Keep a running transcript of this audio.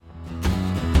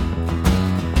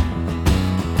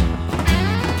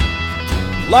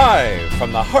Live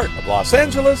from the heart of Los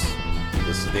Angeles,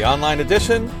 this is the online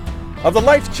edition of the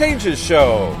Life Changes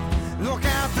Show. Look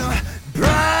at the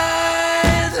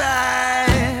bright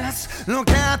lights. Look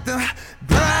at the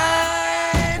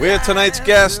bright With tonight's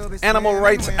guest, animal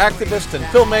rights activist and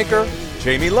filmmaker,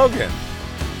 Jamie Logan.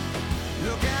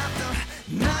 Look at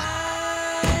the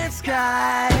night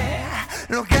sky.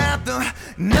 Look at the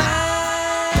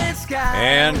night sky.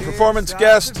 And performance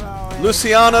guest,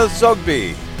 Luciana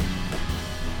Zogbi.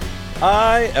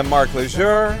 I am Mark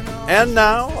Laisure, and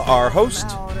now our host,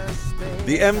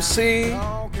 the MC,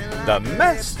 the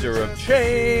master of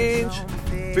change,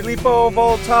 Filippo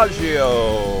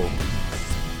Voltaggio.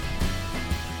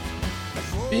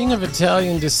 Being of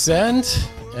Italian descent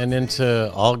and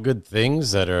into all good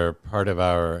things that are part of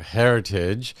our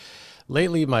heritage,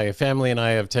 lately my family and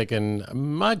I have taken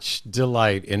much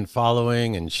delight in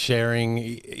following and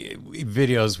sharing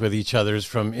videos with each other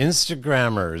from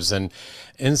Instagrammers and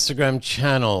Instagram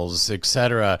channels,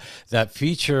 etc., that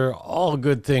feature all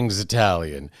good things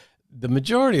Italian. The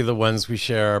majority of the ones we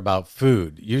share are about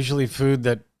food, usually food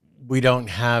that we don't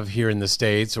have here in the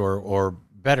States, or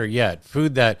better yet,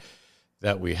 food that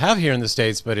we have here in the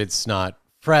States, but it's not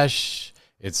fresh,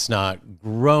 it's not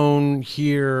grown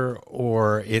here,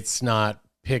 or it's not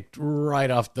picked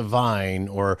right off the vine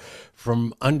or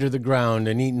from under the ground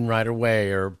and eaten right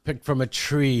away, or picked from a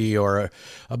tree or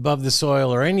above the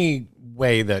soil, or any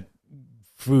way that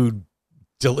food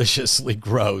deliciously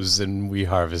grows and we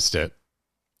harvest it.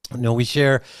 No, we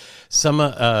share some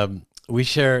of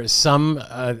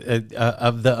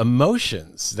the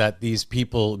emotions that these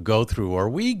people go through, or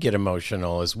we get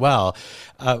emotional as well,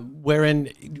 wherein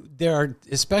there are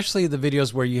especially the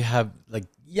videos where you have like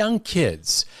young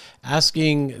kids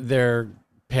asking their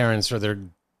parents or their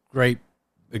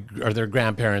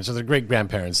grandparents or their great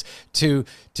grandparents to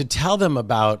tell them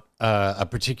about a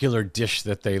particular dish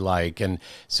that they like. And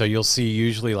so you'll see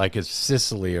usually like it's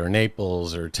Sicily or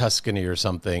Naples or Tuscany or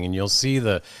something, and you'll see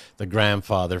the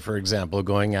grandfather, for example,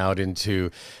 going out into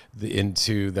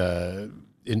the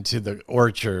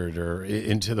orchard or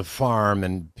into the farm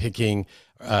and picking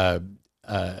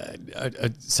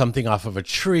something off of a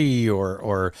tree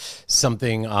or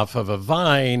something off of a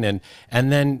vine, and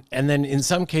then in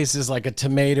some cases like a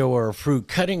tomato or a fruit,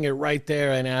 cutting it right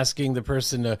there and asking the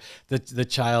person the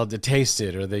child to taste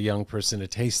it, or the young person to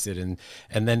taste it, and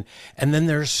then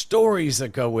there are stories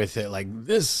that go with it, like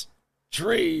this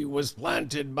tree was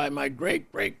planted by my great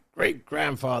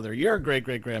grandfather, your great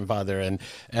grandfather,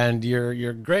 and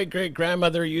your great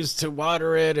grandmother used to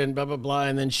water it, and blah blah blah,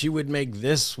 and then she would make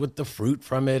this with the fruit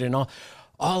from it, and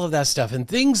all of that stuff, and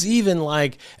things even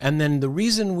like, and then the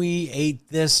reason we ate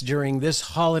this during this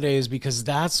holiday is because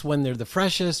that's when they're the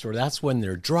freshest, or that's when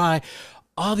they're dry.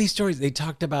 All these stories, they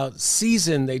talked about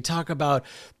season, they talk about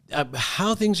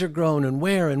how things are grown and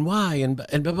where and why, and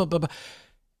blah blah blah blah.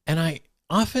 And I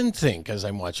often think, as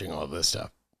I'm watching all this stuff,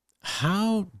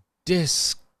 how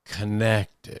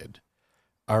disconnected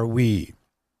are we,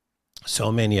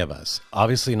 so many of us,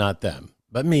 obviously not them,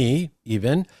 but me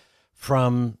even,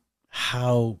 from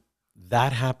how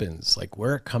that happens, like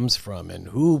where it comes from and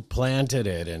who planted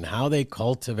it and how they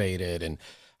cultivate it, and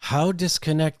how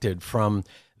disconnected from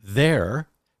there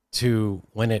to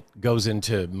when it goes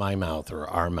into my mouth or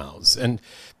our mouths. And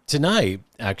tonight,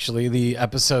 actually, the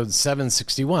episode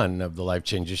 761 of the Life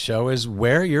Changes Show is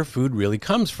where your food really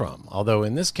comes from. Although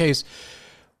in this case,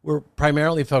 we're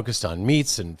primarily focused on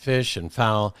meats and fish and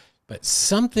fowl, but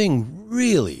something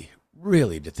really,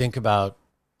 really to think about,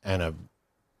 and a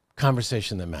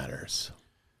conversation that matters.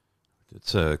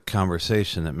 It's a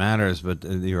conversation that matters, but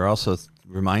you're also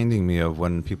reminding me of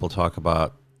when people talk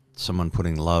about someone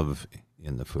putting love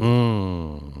in the food.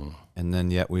 And then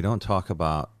yet we don't talk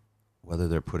about whether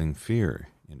they're putting fear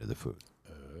into the food.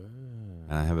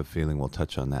 And I have a feeling we'll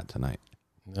touch on that tonight.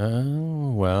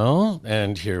 Well,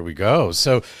 and here we go.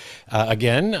 So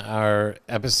again, our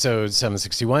episode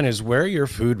 761 is where your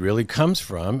food really comes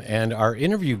from. And our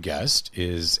interview guest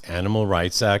is animal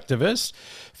rights activist,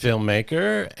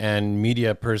 filmmaker, and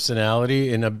media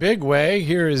personality in a big way.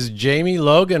 Here is Jamie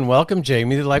Logan. Welcome,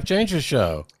 Jamie, to the Life Changes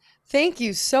Show. Thank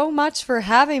you so much for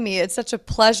having me. It's such a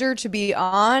pleasure to be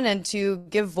on and to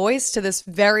give voice to this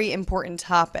very important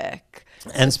topic.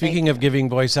 And speaking of giving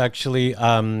voice, actually,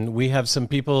 we have some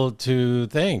people to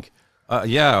thank.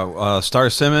 Star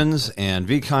Simmons and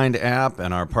VKind app,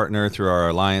 and our partner through our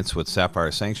alliance with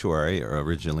Sapphire Sanctuary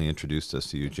originally introduced us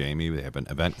to you, Jamie. They have an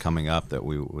event coming up that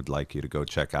we would like you to go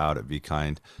check out at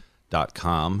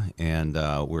vkind.com, and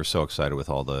we're so excited with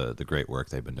all the great work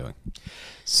they've been doing.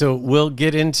 So we'll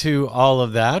get into all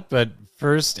of that, but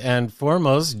first and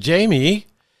foremost, Jamie,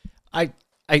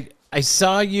 I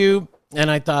saw you and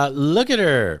I thought, look at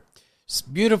her,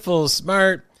 beautiful,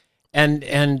 smart,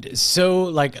 and so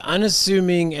like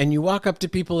unassuming. And you walk up to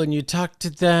people and you talk to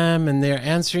them, and they're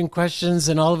answering questions,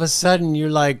 and all of a sudden you're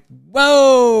like,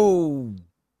 whoa!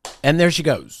 And there she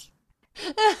goes.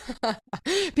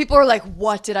 People are like,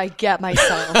 what did I get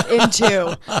myself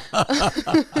into?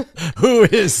 Who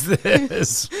is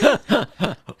this?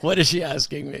 What is she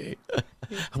asking me?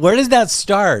 Where does that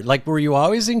start? Like, were you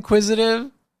always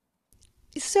inquisitive?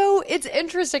 So it's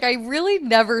interesting. I really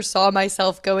never saw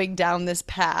myself going down this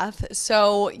path.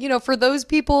 So, for those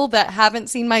people that haven't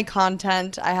seen my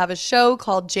content, I have a show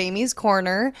called Jamie's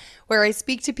Corner where I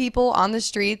speak to people on the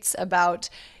streets about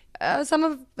some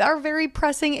of our very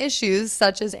pressing issues,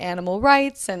 such as animal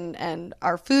rights and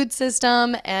our food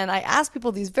system. And I ask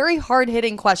people these very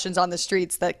hard-hitting questions on the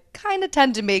streets that kind of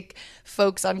tend to make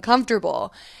folks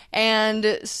uncomfortable.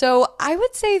 And so I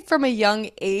would say from a young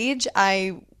age,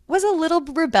 I was a little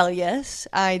rebellious.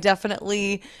 I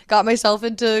definitely got myself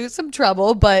into some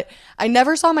trouble, but I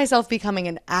never saw myself becoming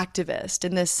an activist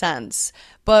in this sense.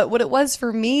 But what it was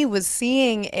for me was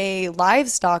seeing a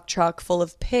livestock truck full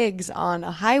of pigs on a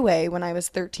highway when I was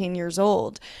 13 years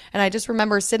old. And I just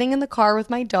remember sitting in the car with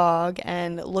my dog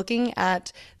and looking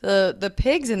at the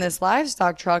pigs in this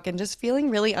livestock truck and just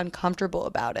feeling really uncomfortable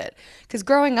about it. Because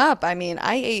growing up, I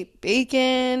ate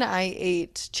bacon, I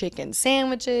ate chicken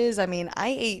sandwiches, I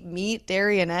ate meat,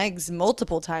 dairy, and eggs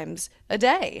multiple times a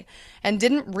day and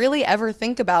didn't really ever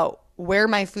think about where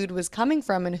my food was coming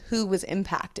from and who was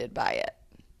impacted by it.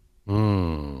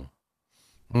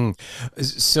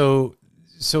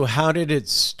 So how did it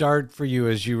start for you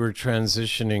as you were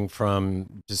transitioning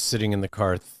from just sitting in the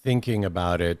car thinking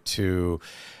about it to,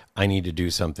 I need to do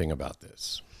something about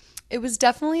this? It was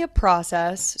definitely a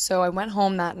process. So I went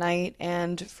home that night,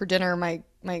 and for dinner, my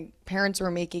parents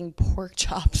were making pork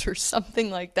chops or something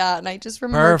like that. And I just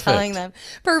remember telling them,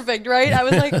 perfect, right? I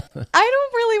was like, I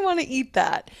don't really want to eat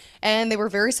that. And they were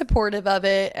very supportive of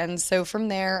it. And so from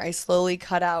there, I slowly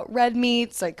cut out red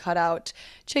meats. I cut out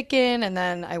chicken. And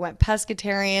then I went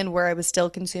pescatarian, where I was still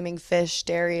consuming fish,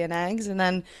 dairy, and eggs. And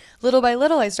then little by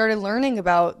little, I started learning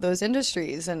about those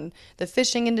industries and the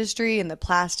fishing industry and the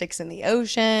plastics in the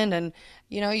ocean. And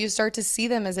you start to see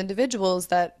them as individuals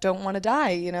that don't want to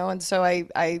die, and so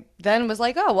I then was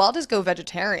like, oh, well, I'll just go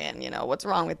vegetarian, what's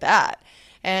wrong with that?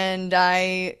 And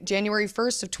January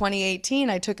 1st of 2018,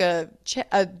 I took a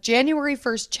January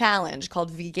 1st challenge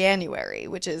called Veganuary,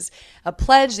 which is a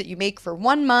pledge that you make for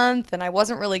 1 month. And I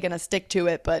wasn't really going to stick to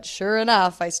it, but sure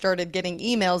enough, I started getting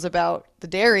emails about the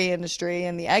dairy industry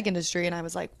and the egg industry. And I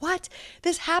was like, what?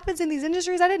 This happens in these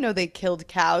industries? I didn't know they killed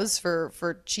cows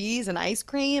for cheese and ice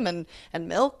cream and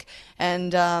milk.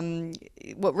 And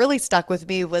what really stuck with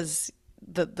me was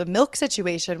the milk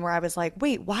situation, where I was like,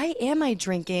 wait, why am I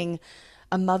drinking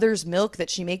a mother's milk that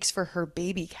she makes for her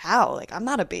baby cow? Like, I'm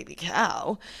not a baby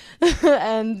cow.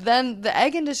 And then the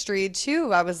egg industry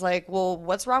too, I was like, well,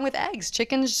 what's wrong with eggs?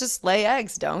 Chickens just lay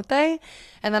eggs, don't they?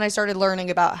 And then I started learning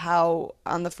about how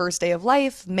on the first day of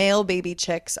life, male baby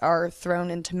chicks are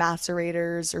thrown into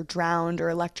macerators or drowned or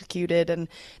electrocuted, and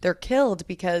they're killed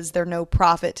because they're no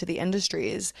profit to the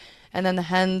industries. And then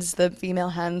the female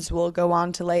hens will go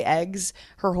on to lay eggs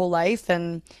her whole life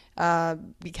and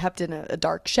be kept in a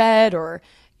dark shed, or,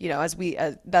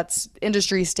 that's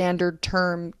industry standard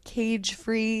term, cage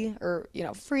free, or,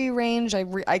 free range.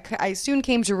 I soon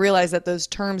came to realize that those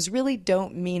terms really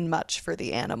don't mean much for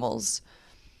the animals.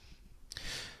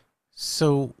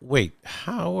 So wait,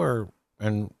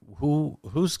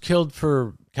 who's killed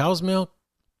for cow's milk?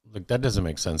 Like, that doesn't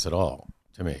make sense at all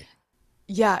to me.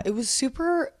 Yeah, it was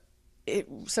super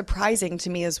surprising to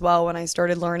me as well when I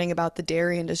started learning about the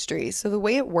dairy industry. So the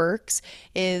way it works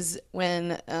is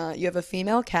when you have a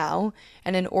female cow,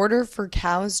 and in order for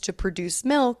cows to produce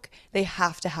milk, they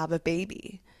have to have a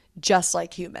baby, just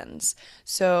like humans.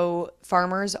 So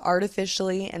farmers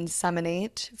artificially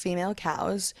inseminate female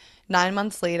cows. 9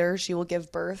 months later, she will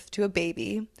give birth to a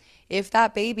baby. If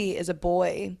that baby is a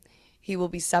boy, he will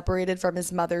be separated from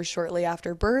his mother shortly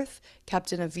after birth,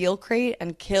 kept in a veal crate,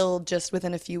 and killed just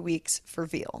within a few weeks for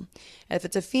veal. And if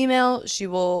it's a female, she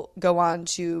will go on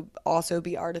to also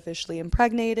be artificially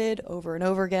impregnated over and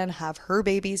over again, have her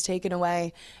babies taken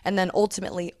away, and then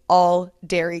ultimately all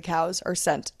dairy cows are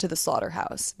sent to the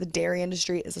slaughterhouse. The dairy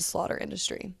industry is a slaughter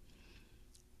industry.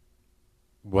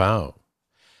 Wow.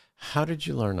 How did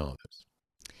you learn all this?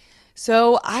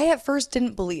 So I at first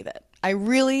didn't believe it. I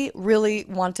really, really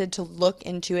wanted to look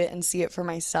into it and see it for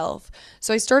myself.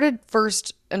 So I started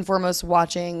first and foremost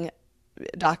watching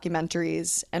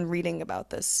documentaries and reading about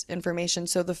this information.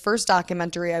 So the first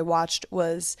documentary I watched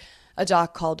was a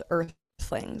doc called Earth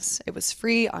things. It was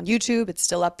free on YouTube. It's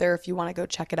still up there if you want to go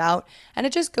check it out. And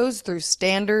it just goes through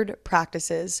standard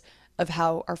practices of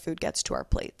how our food gets to our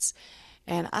plates.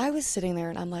 And I was sitting there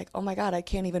and I'm like, oh my God, I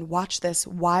can't even watch this.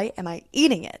 Why am I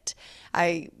eating it?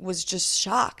 I was just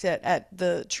shocked at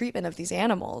the treatment of these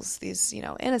animals, these,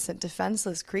 innocent,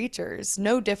 defenseless creatures,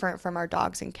 no different from our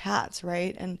dogs and cats,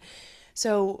 right? And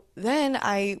so then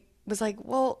I was like,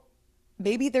 well,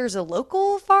 maybe there's a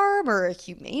local farm or a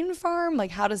humane farm.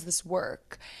 Like, how does this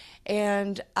work?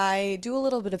 And I do a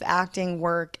little bit of acting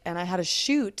work, and I had a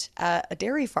shoot at a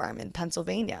dairy farm in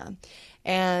Pennsylvania.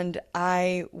 And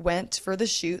I went for the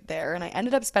shoot there, and I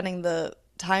ended up spending the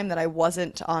time that I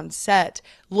wasn't on set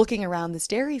looking around this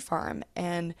dairy farm.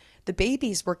 And the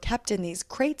babies were kept in these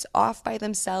crates off by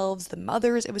themselves. The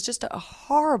mothers, it was just a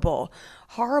horrible,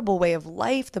 horrible way of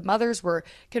life. The mothers were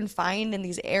confined in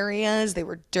these areas. They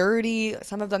were dirty.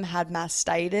 Some of them had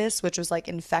mastitis, which was like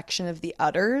infection of the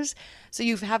udders. So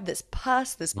you have this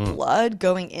pus, this blood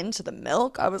going into the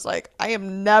milk. I was like, I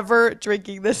am never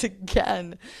drinking this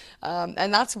again.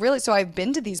 And that's really, so I've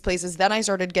been to these places. Then I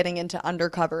started getting into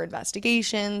undercover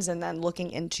investigations and then looking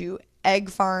into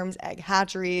egg farms, egg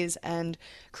hatcheries, and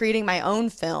creating my own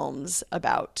films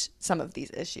about some of these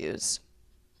issues.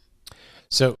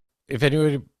 So if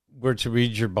anyone were to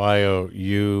read your bio,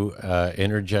 you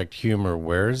interject humor.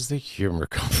 Where does the humor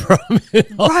come from?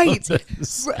 Right.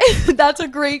 That's a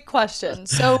great question.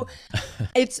 So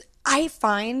I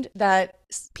find that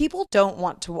people don't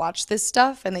want to watch this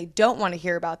stuff and they don't want to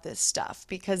hear about this stuff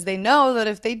because they know that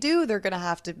if they do, they're going to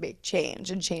have to make change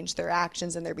and change their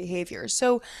actions and their behavior.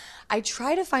 So I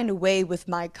try to find a way with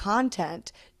my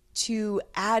content to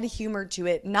add humor to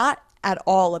it, not at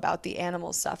all about the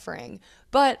animal suffering,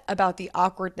 but about the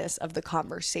awkwardness of the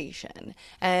conversation.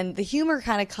 And the humor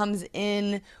kind of comes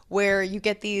in where you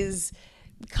get these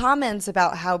comments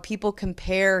about how people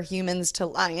compare humans to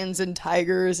lions and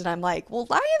tigers, and I'm like, well,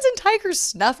 lions and tigers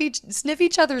sniff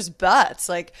each other's butts.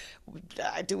 Like,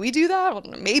 do we do that?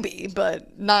 Well, maybe,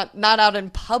 but not out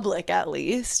in public, at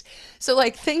least. So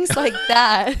like things like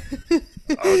that.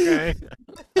 Okay,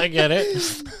 I get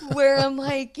it. Where I'm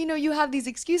like, you have these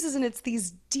excuses, and it's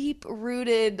these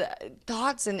deep-rooted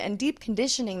thoughts and deep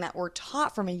conditioning that we're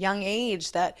taught from a young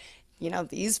age that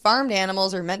these farmed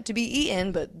animals are meant to be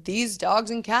eaten, but these dogs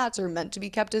and cats are meant to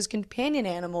be kept as companion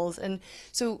animals. And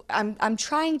so I'm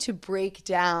trying to break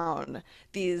down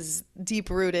these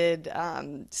deep-rooted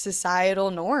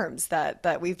societal norms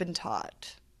that we've been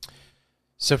taught.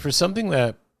 So for something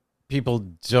that people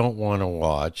don't want to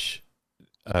watch,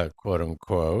 quote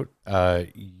unquote,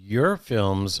 your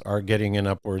films are getting in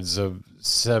upwards of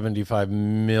 75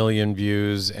 million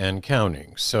views and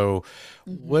counting. So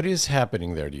what is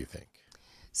happening there, do you think?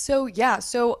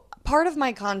 So part of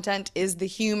my content is the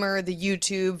humor, the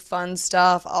YouTube fun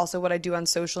stuff, also what I do on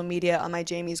social media on my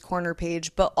Jamie's Corner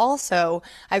page, but also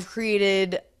I've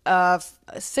created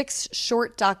 6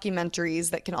 short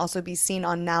documentaries that can also be seen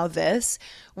on Now This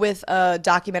with a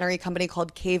documentary company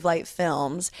called Cave Light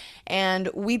Films. And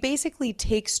we basically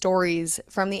take stories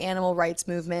from the animal rights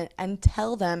movement and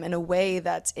tell them in a way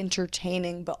that's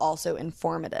entertaining but also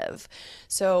informative.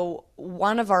 So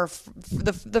one of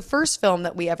the first film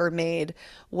that we ever made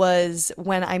was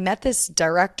when I met this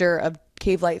director of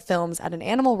Cave Light Films at an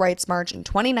animal rights march in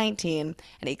 2019,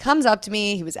 and he comes up to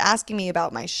me. He was asking me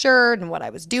about my shirt and what I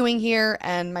was doing here,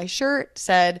 and my shirt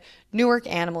said Newark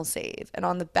Animal Save, and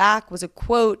on the back was a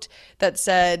quote that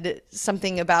said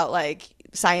something about like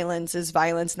silence is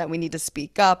violence and that we need to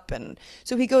speak up. And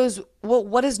so he goes, well,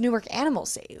 what is Newark Animal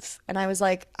Save? And I was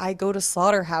like, I go to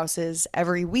slaughterhouses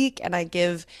every week and I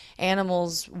give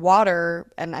animals water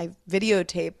and I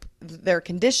videotape their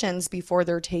conditions before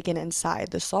they're taken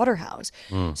inside the slaughterhouse.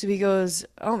 So he goes,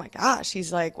 oh my gosh.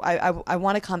 He's like, I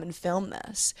want to come and film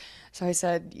this. So I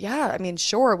said, yeah, I mean,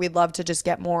 sure. We'd love to just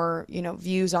get more,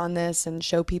 views on this and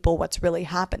show people what's really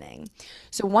happening.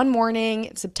 So one morning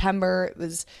in September, it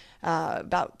was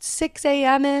about 6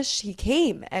 a.m.-ish, he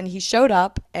came and he showed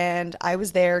up, and I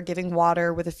was there giving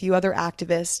water with a few other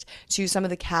activists to some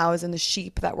of the cows and the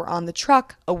sheep that were on the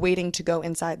truck awaiting to go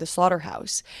inside the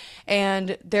slaughterhouse.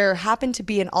 And there happened to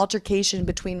be an altercation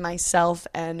between myself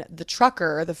and the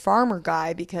trucker, the farmer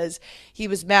guy, because he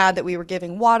was mad that we were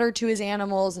giving water to his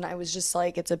animals, and I was just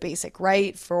like, it's a basic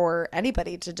right for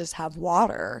anybody to just have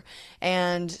water.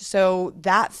 And so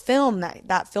that film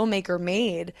that filmmaker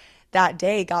made that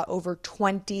day got over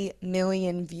 20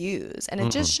 million views, and it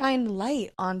just shined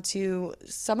light onto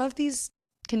some of these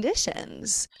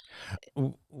conditions.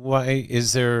 Why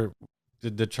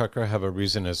did the trucker have a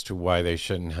reason as to why they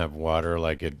shouldn't have water?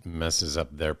 Like it messes up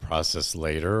their process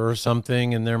later or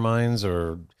something in their minds,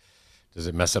 or Does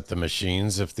it mess up the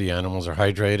machines if the animals are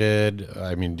hydrated?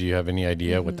 I mean, do you have any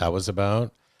idea what that was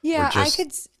about? Yeah, Or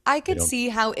just I they could don't? see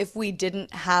how if we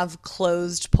didn't have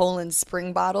closed Poland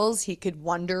spring bottles, he could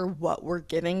wonder what we're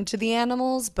giving to the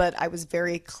animals. But I was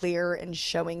very clear in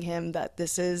showing him that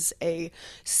this is a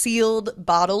sealed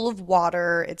bottle of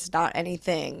water. It's not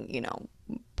anything,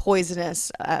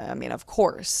 poisonous. I mean, of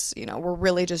course, we're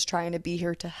really just trying to be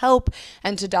here to help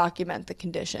and to document the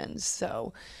conditions.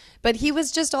 So, but he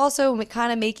was just also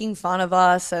kind of making fun of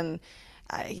us and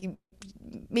he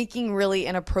making really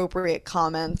inappropriate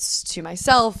comments to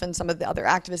myself and some of the other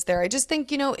activists there. I just think,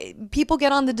 people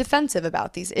get on the defensive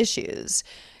about these issues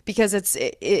because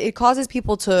it causes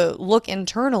people to look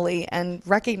internally and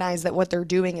recognize that what they're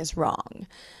doing is wrong.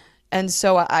 And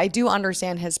so I do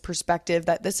understand his perspective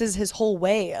that this is his whole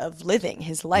way of living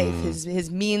his life,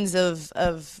 his means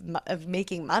of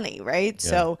making money, right? Yeah.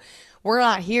 So we're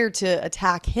not here to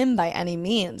attack him by any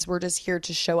means. We're just here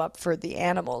to show up for the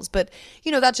animals. But,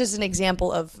 that's just an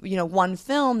example of, one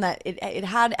film that it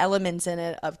had elements in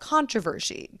it of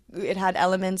controversy. It had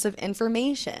elements of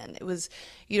information. It was,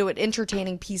 an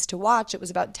entertaining piece to watch. It was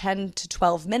about 10 to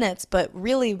 12 minutes, but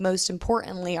really, most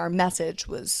importantly, our message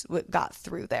was what got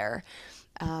through there.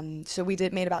 So we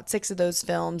made about 6 of those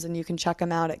films, and you can check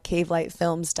them out at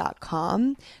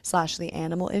cavelightfilms.com/the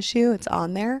animal issue. It's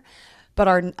on there.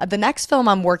 But the next film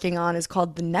I'm working on is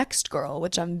called The Next Girl,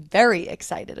 which I'm very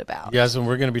excited about. Yes, and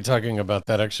we're going to be talking about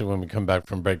that actually when we come back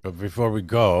from break. But before we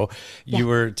go, you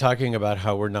were talking about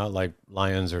how we're not like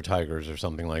lions or tigers or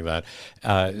something like that.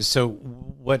 So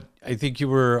what I think you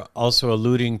were also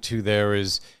alluding to there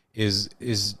is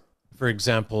for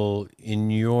example, in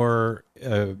your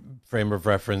frame of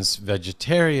reference,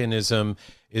 vegetarianism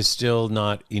is still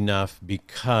not enough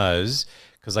because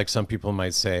like some people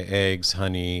might say eggs,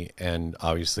 honey, and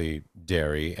obviously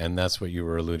dairy, and that's what you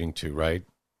were alluding to, right?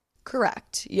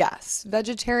 Correct. Yes.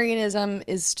 Vegetarianism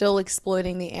is still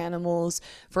exploiting the animals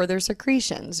for their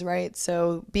secretions, right?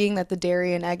 So being that the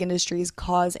dairy and egg industries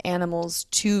cause animals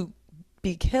to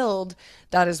be killed,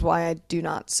 that is why I do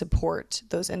not support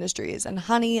those industries. And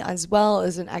honey as well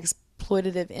is an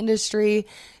exploitative industry.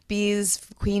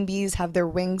 Queen bees have their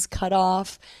wings cut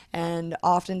off, and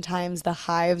oftentimes the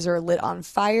hives are lit on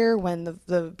fire when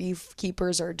the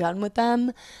beekeepers are done with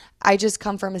them. I just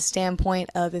come from a standpoint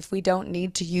of if we don't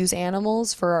need to use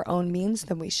animals for our own means,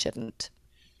 then we shouldn't.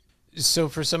 So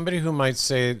for somebody who might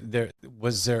say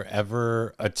was there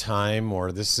ever a time,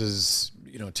 or this is,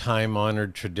 time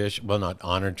honored tradition, well, not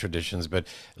honored traditions, but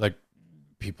like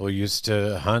people used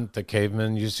to hunt, the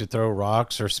cavemen used to throw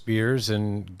rocks or spears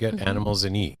and get animals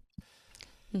and eat.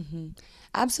 Mm-hmm.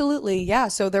 Absolutely. Yeah.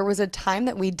 So there was a time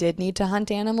that we did need to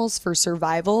hunt animals for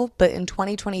survival, but in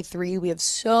 2023, we have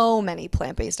so many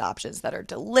plant-based options that are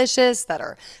delicious, that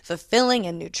are fulfilling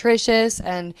and nutritious.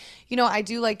 And, I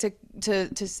do like to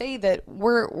say that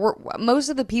we're most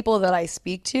of the people that I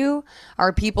speak to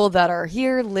are people that are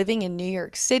here living in New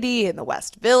York City, in the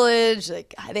West Village.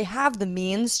 Like they have the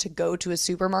means to go to a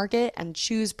supermarket and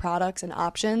choose products and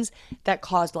options that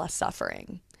cause less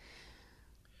suffering.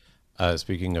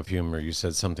 Speaking of humor, you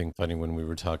said something funny when we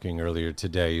were talking earlier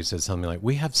today. You said something like,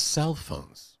 we have cell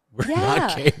phones. We're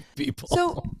not cave people.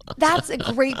 So that's a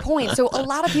great point. So a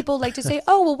lot of people like to say,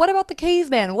 oh, well, what about the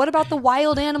caveman? What about the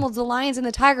wild animals, the lions and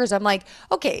the tigers? I'm like,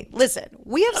 okay, listen,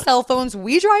 we have cell phones,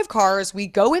 we drive cars, we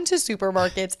go into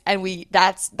supermarkets, and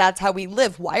that's how we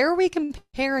live. Why are we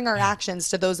comparing our actions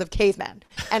to those of cavemen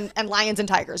and lions and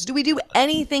tigers? Do we do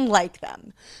anything like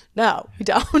them? No, we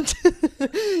don't.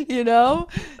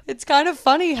 It's kind of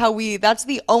funny how that's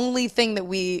the only thing that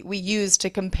we use to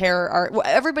compare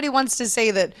everybody wants to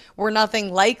say that we're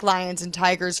nothing like lions and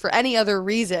tigers for any other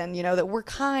reason, that we're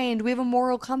kind, we have a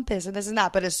moral compass and this and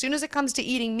that. But as soon as it comes to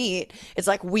eating meat, it's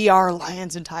like we are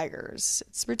lions and tigers.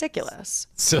 It's ridiculous.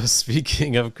 So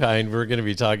speaking of kind, we're going to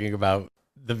be talking about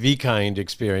the V-Kind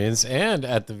experience, and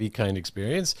at the V-Kind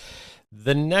experience,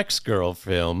 The Next Girl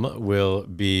film will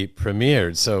be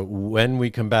premiered. So when we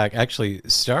come back, actually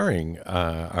starring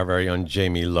our very own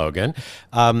Jamie Logan.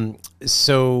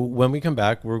 So when we come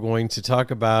back, we're going to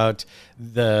talk about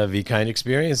the V-Kind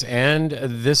experience and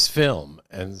this film.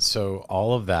 And so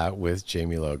all of that with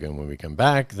Jamie Logan when we come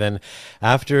back. Then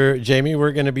after Jamie,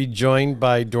 we're going to be joined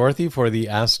by Dorothy for the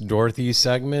Ask Dorothy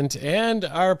segment. And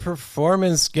our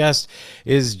performance guest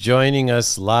is joining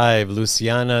us live,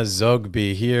 Luciana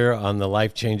Zogbi, here on the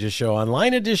Life Changes Show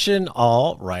Online Edition,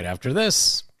 all right after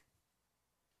this.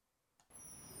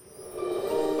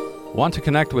 Want to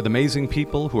connect with amazing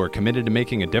people who are committed to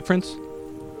making a difference?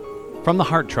 From the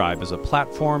Heart Tribe is a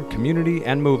platform, community,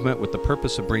 and movement with the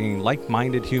purpose of bringing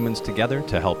like-minded humans together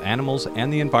to help animals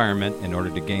and the environment in order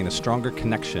to gain a stronger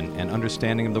connection and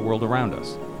understanding of the world around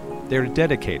us. They are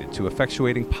dedicated to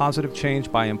effectuating positive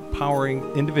change by empowering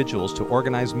individuals to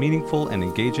organize meaningful and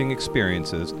engaging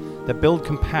experiences that build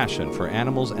compassion for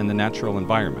animals and the natural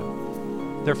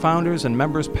environment. Their founders and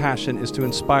members' passion is to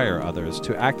inspire others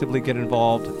to actively get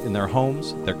involved in their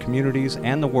homes, their communities,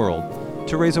 and the world,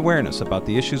 to raise awareness about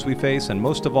the issues we face, and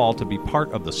most of all, to be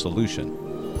part of the solution.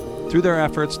 Through their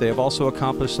efforts, they have also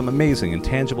accomplished some amazing and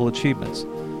tangible achievements.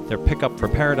 Their Pickup for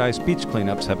Paradise beach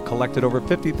cleanups have collected over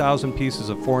 50,000 pieces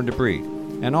of foreign debris.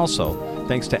 And also,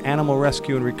 thanks to animal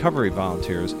rescue and recovery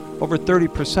volunteers, over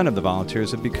 30% of the volunteers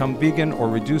have become vegan or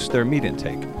reduced their meat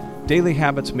intake. Daily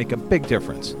habits make a big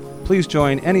difference. Please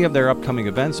join any of their upcoming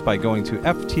events by going to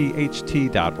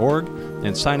ftht.org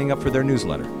and signing up for their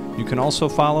newsletter. You can also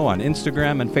follow on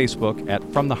Instagram and Facebook at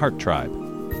From the Heart Tribe.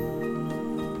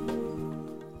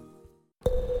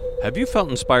 Have you felt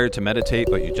inspired to meditate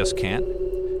but you just can't?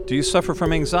 Do you suffer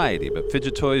from anxiety but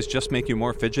fidget toys just make you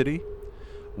more fidgety?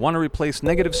 Want to replace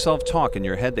negative self-talk in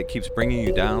your head that keeps bringing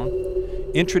you down?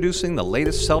 Introducing the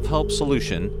latest self-help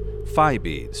solution, Phi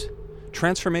Beads.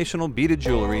 Transformational beaded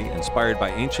jewelry inspired by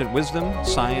ancient wisdom,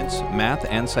 science, math,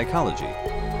 and psychology.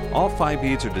 All Phi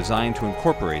beads are designed to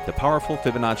incorporate the powerful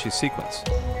Fibonacci sequence,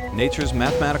 nature's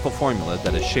mathematical formula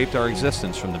that has shaped our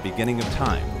existence from the beginning of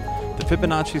time. The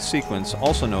Fibonacci sequence,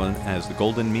 also known as the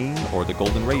golden mean or the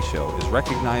golden ratio, is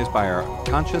recognized by our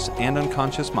conscious and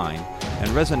unconscious mind and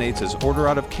resonates as order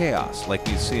out of chaos, like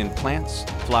we see in plants,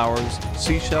 flowers,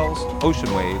 seashells,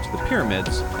 ocean waves, the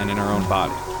pyramids, and in our own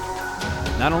body.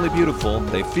 Not only beautiful,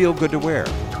 they feel good to wear.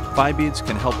 Phi beads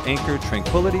can help anchor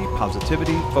tranquility,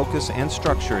 positivity, focus, and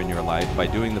structure in your life by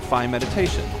doing the Phi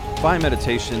meditation. Phi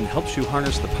meditation helps you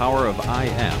harness the power of I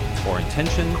am, or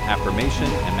intention, affirmation,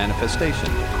 and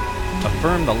manifestation.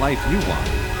 Affirm the life you want.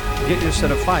 Get your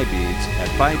set of Phi beads at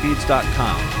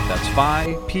phibeads.com. That's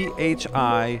Phi,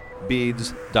 P-H-I,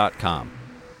 beads.com.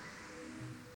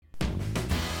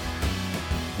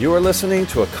 You are listening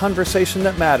to a conversation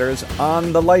that matters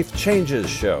on the Life Changes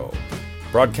Show,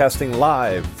 broadcasting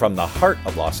live from the heart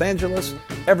of Los Angeles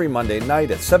every Monday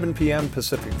night at 7 p.m.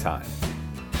 Pacific Time.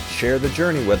 Share the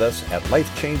journey with us at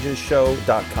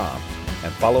lifechangeshow.com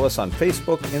and follow us on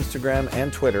Facebook, Instagram,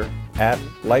 and Twitter at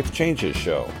Life Changes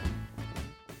Show.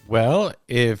 Well,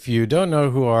 if you don't know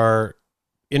who our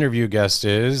interview guest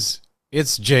is,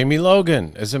 it's Jamie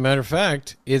Logan. As a matter of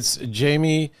fact, it's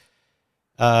Jamie.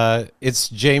 It's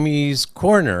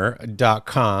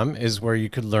jamiescorner.com is where you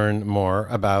could learn more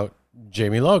about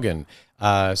Jamie Logan.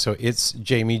 So it's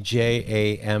Jamie,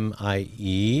 Jamies,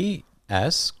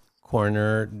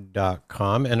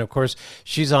 corner.com. And of course,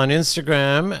 she's on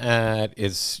Instagram at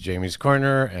It's Jamie's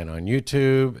Corner, and on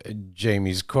YouTube,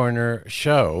 Jamie's Corner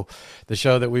Show, the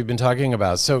show that we've been talking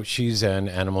about. So she's an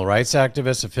animal rights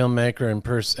activist, a filmmaker,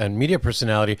 and media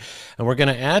personality. And we're going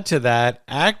to add to that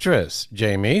actress,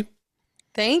 Jamie.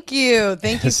 Thank you.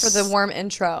 Thank you for the warm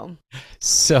intro.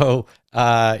 So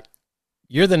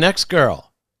you're the next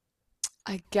girl.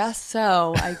 I guess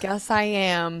so. I guess I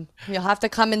am. You'll have to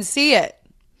come and see it.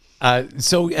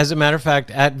 So as a matter of fact,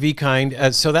 at VKind,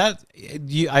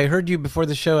 I heard you before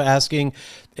the show asking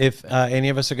if any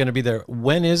of us are going to be there.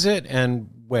 When is it and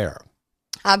where?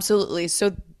 Absolutely.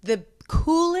 So the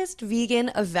coolest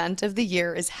vegan event of the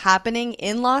year is happening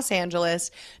in Los Angeles,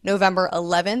 November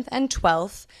 11th and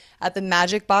 12th at the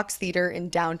Magic Box Theater in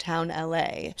downtown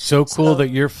LA. So cool that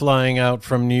you're flying out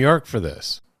from New York for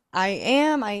this. I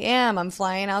am. I'm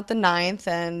flying out the 9th,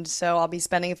 and so I'll be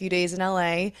spending a few days in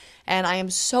LA, and I am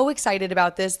so excited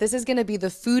about this. This is going to be the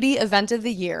foodie event of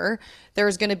the year.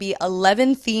 There's going to be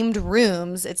 11 themed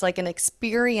rooms. It's like an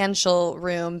experiential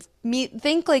room.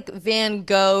 Think like Van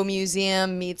Gogh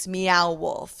Museum meets Meow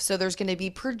Wolf. So there's going to be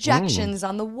projections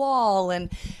on the wall, and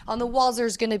on the walls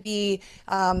there's going to be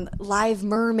live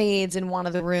mermaids in one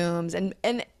of the rooms,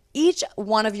 and each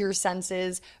one of your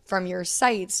senses, from your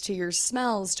sights to your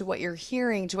smells to what you're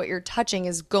hearing to what you're touching,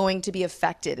 is going to be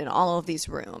affected in all of these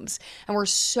rooms. And we're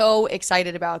so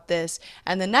excited about this.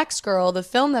 And The Next Girl, the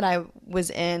film that I was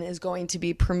in, is going to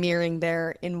be premiering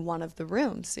there in one of the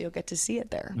rooms. So you'll get to see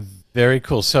it there. Very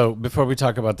cool. So before we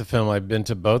talk about the film, I've been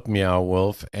to both Meow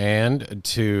Wolf and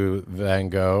to Van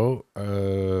Gogh.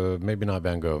 Maybe not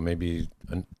Van Gogh, maybe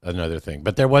another thing.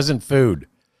 But there wasn't food.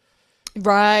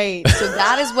 Right. So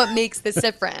that is what makes this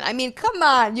different. I mean, come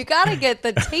on. You got to get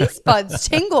the taste buds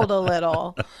tingled a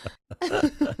little.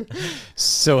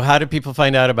 So how do people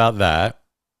find out about that?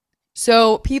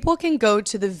 So people can go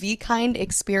to the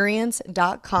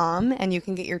vkindexperience.com and you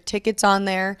can get your tickets on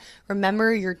there.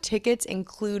 Remember, your tickets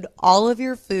include all of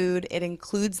your food. It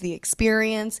includes the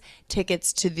experience,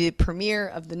 tickets to the premiere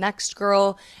of The Next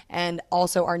Girl, and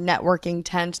also our networking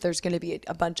tent. There's going to be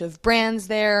a bunch of brands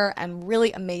there and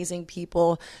really amazing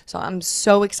people. So I'm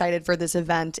so excited for this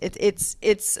event. It's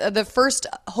the first,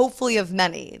 hopefully, of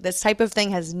many. This type of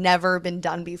thing has never been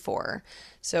done before.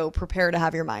 So prepare to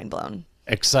have your mind blown.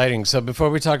 Exciting. So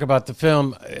before we talk about the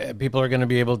film, people are going to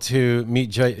be able to meet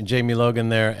Jamie Logan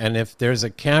there. And if there's a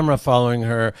camera following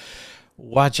her,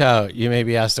 watch out. You may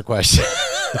be asked a question.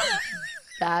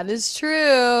 That is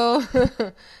true.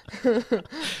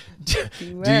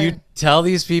 Do you tell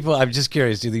these people, I'm just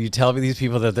curious, do you tell these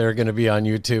people that they're going to be on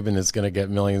YouTube and it's going to get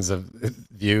millions of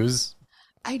views?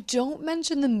 I don't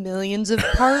mention the millions of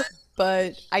part,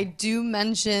 but I do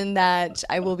mention that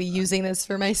I will be using this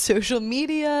for my social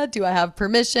media. Do I have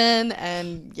permission?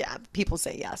 And yeah, people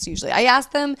say yes, usually. I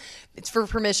ask them it's for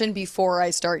permission before I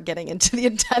start getting into the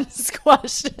intense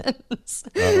questions.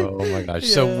 Oh my gosh. Yeah.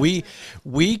 So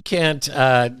we can't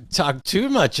talk too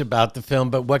much about the film,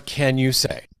 but what can you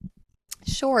say?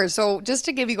 Sure. So just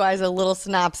to give you guys a little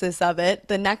synopsis of it,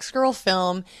 The Next Girl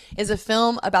film is a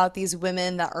film about these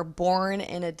women that are born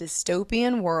in a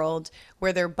dystopian world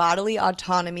where their bodily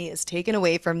autonomy is taken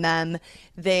away from them.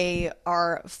 They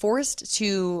are forced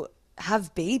to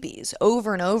have babies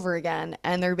over and over again,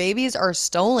 and their babies are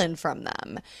stolen from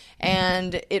them.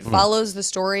 And it follows the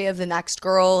story of the next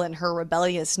girl and her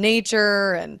rebellious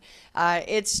nature. And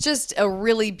it's just a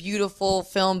really beautiful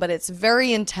film, but it's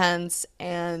very intense,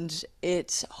 and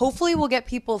it hopefully will get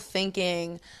people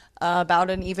thinking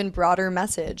about an even broader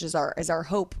message is our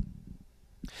hope.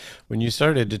 When you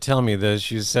started to tell me this,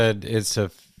 you said it's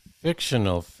a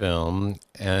fictional film,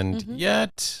 and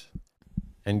yet.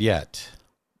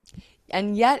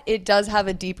 And yet it does have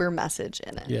a deeper message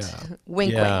in it. Yeah.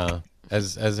 Wink, wink.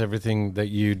 As everything that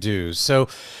you do. So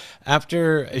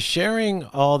after sharing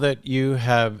all that you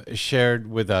have shared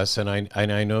with us, and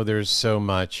I know there's so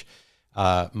much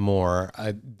more,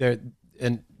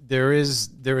 there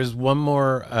is one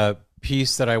more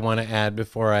piece that I want to add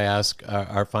before I ask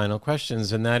our final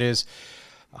questions, and that is,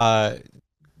 but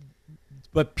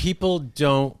people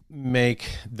don't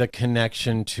make the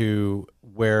connection to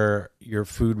where your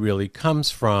food really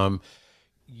comes from.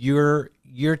 You're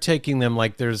taking them,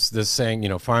 like there's this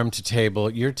saying, farm to table.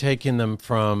 You're taking them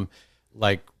from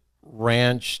like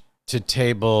ranch to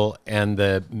table, and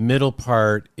the middle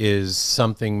part is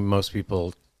something most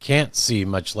people can't see,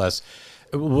 much less,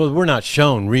 well, we're not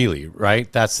shown really, right?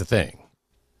 That's the thing.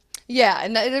 Yeah,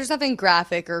 and there's nothing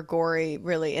graphic or gory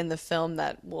really in the film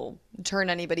that will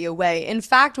turn anybody away. In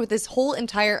fact, with this whole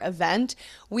entire event,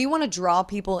 we want to draw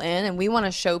people in, and we want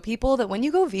to show people that when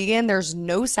you go vegan, there's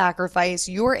no sacrifice.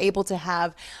 You're able to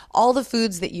have all the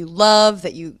foods that you love,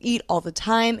 that you eat all the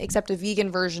time, except a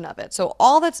vegan version of it. So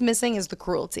all that's missing is the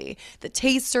cruelty. The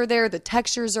tastes are there, the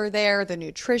textures are there, the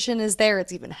nutrition is there,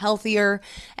 it's even healthier.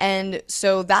 And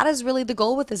so that is really the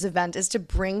goal with this event, is to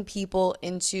bring people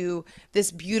into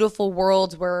this beautiful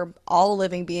world where all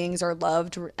living beings are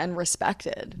loved and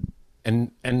respected.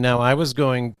 And now I was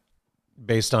going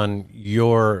based on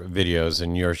your videos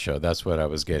and your show. That's what I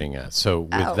was getting at. So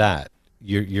with that,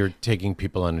 you're taking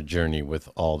people on a journey with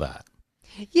all that.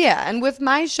 Yeah, and with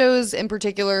my shows in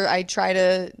particular, I try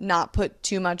to not put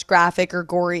too much graphic or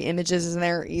gory images in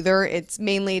there either. It's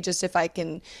mainly just if I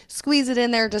can squeeze it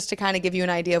in there just to kind of give you an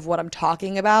idea of what I'm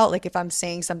talking about. Like if I'm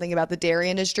saying something about the dairy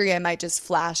industry, I might just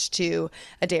flash to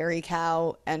a dairy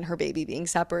cow and her baby being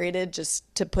separated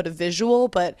just to put a visual.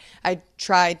 But I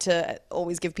try to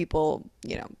always give people,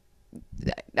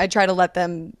 I try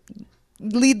to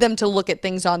lead them to look at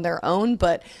things on their own,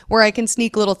 but where I can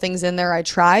sneak little things in there, I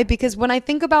try, because when I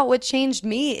think about what changed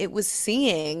me, it was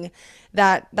seeing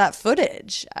that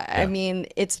footage. I mean,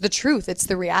 it's the truth, it's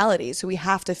the reality, so we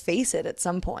have to face it at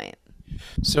some point.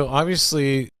 So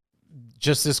obviously,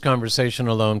 just this conversation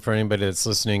alone, for anybody that's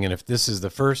listening, and if this is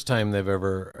the first time they've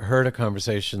ever heard a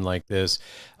conversation like this,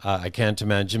 I can't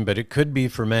imagine, but it could be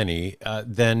for many,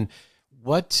 then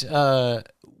what...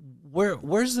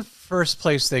 Where's the first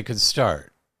place they could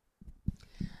start?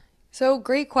 So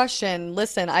great question.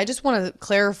 Listen, I just want to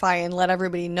clarify and let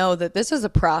everybody know that this is a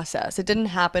process. It didn't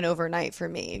happen overnight for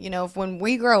me. When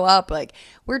we grow up, like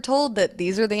we're told that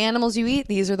these are the animals you eat,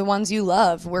 these are the ones you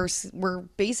love. We're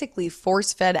basically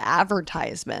force-fed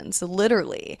advertisements,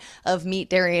 literally, of meat,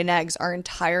 dairy, and eggs our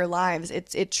entire lives.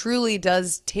 It truly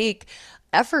does take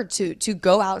effort to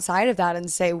go outside of that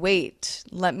and say, wait,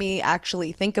 let me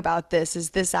actually think about this.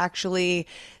 Is this actually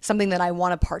something that I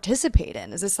want to participate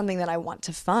in? Is this something that I want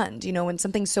to fund? You know, when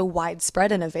something's so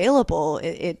widespread and available,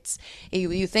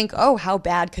 you think, oh, how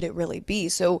bad could it really be?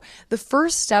 So the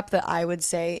first step that I would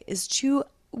say is to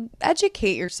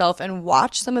educate yourself and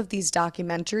watch some of these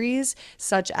documentaries,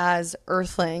 such as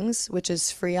Earthlings, which is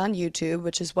free on YouTube,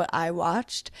 which is what I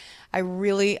watched. I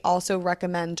really also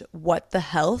recommend What the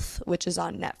Health, which is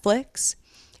on Netflix,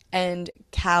 and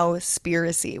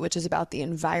Cowspiracy, which is about the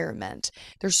environment.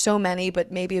 There's so many, but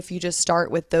maybe if you just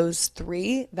start with those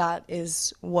three, that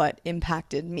is what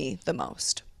impacted me the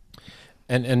most.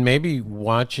 And maybe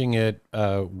watching it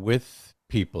with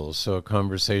people, so a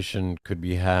conversation could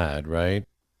be had, right?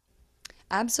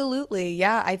 Absolutely.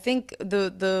 Yeah. I think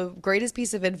the greatest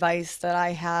piece of advice that I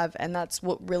have, and that's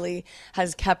what really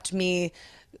has kept me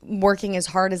working as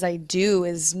hard as I do,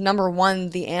 is number one,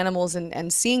 the animals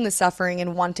and seeing the suffering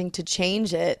and wanting to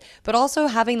change it, but also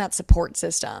having that support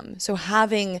system. So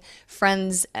having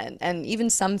friends and even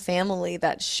some family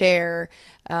that share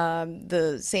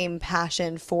the same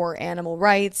passion for animal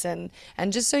rights, and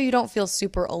just so you don't feel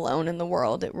super alone in the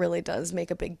world. It really does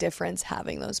make a big difference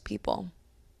having those people.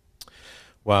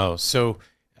 Wow. So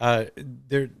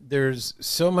there's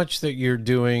so much that you're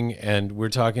doing, and we're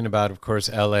talking about, of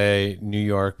course, LA, New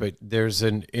York, but there's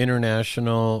an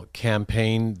international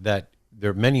campaign that there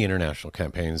are many international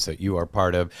campaigns that you are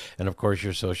part of. And of course,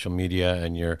 your social media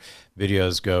and your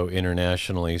videos go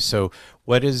internationally. So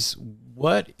what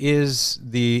is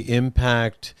the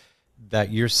impact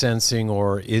that you're sensing,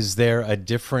 or is there a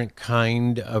different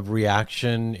kind of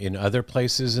reaction in other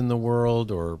places in the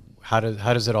world, or how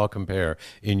does it all compare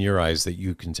in your eyes that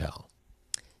you can tell?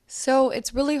 So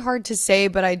it's really hard to say,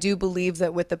 but I do believe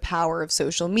that with the power of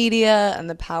social media and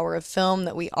the power of film,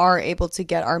 that we are able to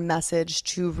get our message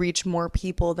to reach more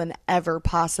people than ever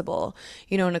possible.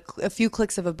 You know, in a few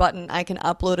clicks of a button, I can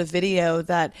upload a video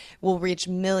that will reach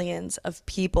millions of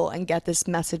people and get this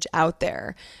message out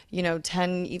there. You know,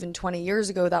 10, even 20 years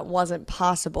ago, that wasn't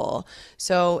possible.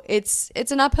 So it's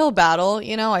an uphill battle.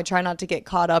 You know, I try not to get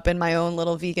caught up in my own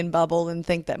little vegan bubble and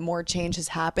think that more change has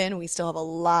happened. We still have a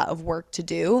lot of work to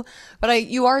do. But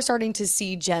you are starting to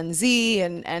see Gen Z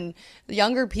and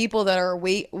younger people that are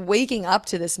waking up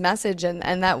to this message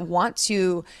and that want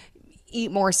to eat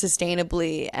more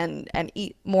sustainably and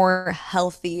eat more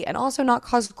healthy and also not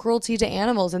cause cruelty to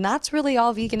animals. And that's really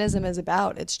all veganism is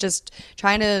about. It's just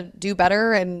trying to do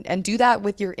better and do that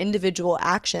with your individual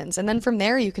actions. And then from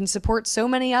there, you can support so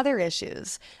many other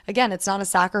issues. Again, it's not a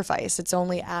sacrifice. It's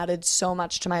only added so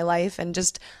much to my life and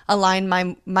just aligned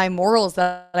my morals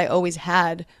that I always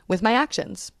had with my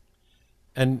actions.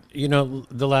 And, you know,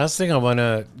 the last thing I want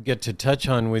to get to touch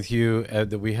on with you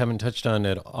that we haven't touched on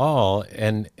at all,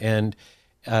 and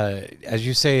as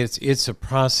you say, it's a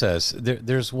process.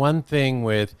 There's one thing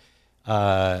with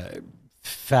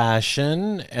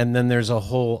fashion, and then there's a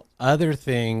whole other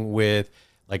thing with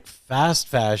like fast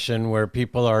fashion where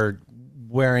people are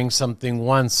wearing something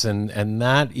once and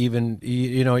that even,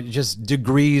 you know, just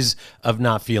degrees of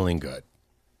not feeling good.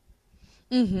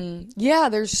 Mm-hmm. Yeah,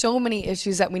 there's so many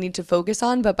issues that we need to focus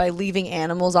on, but by leaving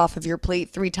animals off of your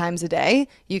plate 3 times a day,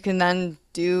 you can then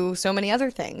do so many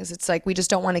other things. It's like we just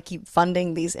don't want to keep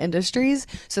funding these industries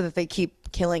so that they keep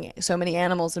killing so many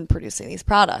animals and producing these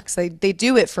products. They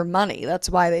do it for money. That's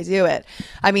why they do it.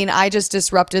 I mean, I just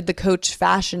disrupted the Coach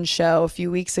fashion show a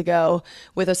few weeks ago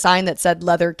with a sign that said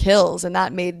leather kills, and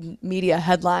that made media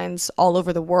headlines all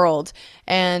over the world.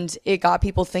 And it got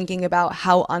people thinking about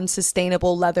how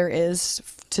unsustainable leather is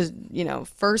to, you know,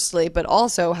 firstly, but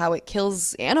also how it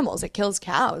kills animals. It kills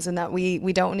cows, and that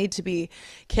we don't need to be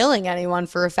killing anyone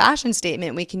for a fashion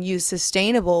statement. We can use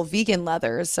sustainable vegan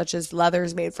leathers, such as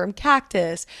leathers made from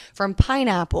cactus, from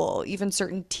pineapple, even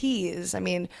certain teas. I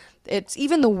mean, it's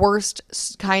even the worst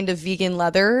kind of vegan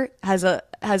leather has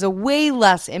a way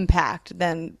less impact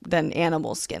than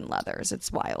animal skin leathers.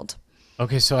 It's wild.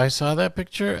 Okay, so I saw that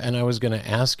picture, and I was going to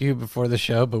ask you before the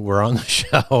show, but we're on the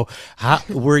show.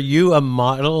 Were you a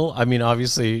model? I mean,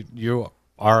 obviously, you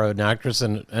are an actress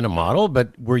and a model,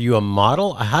 but were you a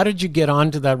model? How did you get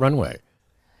onto that runway?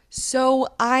 So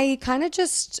I kind of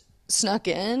just snuck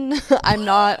in. I'm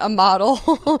not a model.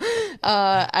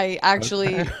 I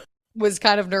actually was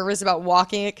kind of nervous about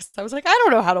walking it because I was like, I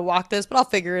don't know how to walk this, but I'll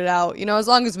figure it out, you know, as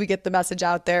long as we get the message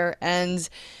out there. And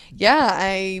yeah,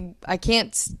 I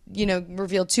can't, you know,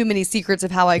 reveal too many secrets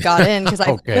of how I got in because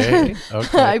okay.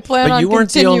 I plan on But you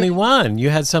weren't the only one. You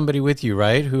had somebody with you,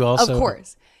 right? Who also of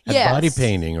course. had Yes. body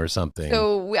painting or something.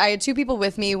 So I had two people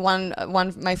with me. One,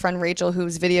 my friend Rachel, who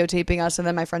was videotaping us, and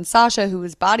then my friend Sasha, who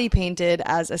was body painted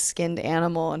as a skinned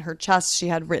animal. In her chest, she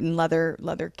had written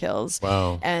leather kills.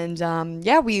 Wow. And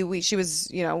she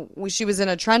was, she was in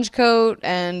a trench coat,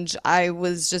 and I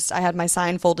had my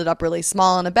sign folded up really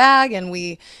small in a bag, and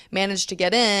we managed to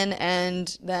get in,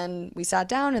 and then we sat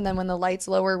down, and then when the lights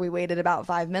lowered, we waited about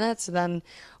 5 minutes, and then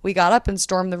we got up and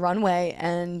stormed the runway.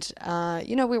 And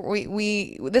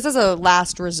we this is a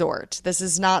last resort. This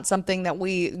is not something that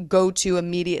we go to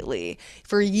immediately.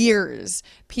 For years,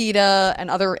 PETA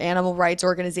and other animal rights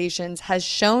organizations has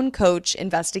shown Coach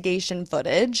investigation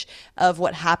footage of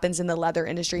what happens in the leather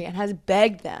industry and has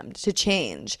begged them to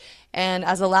change. And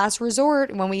as a last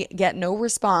resort, when we get no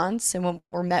response and when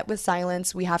we're met with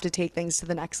silence, we have to take things to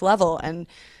the next level. And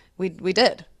we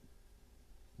did.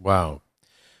 Wow.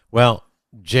 Well,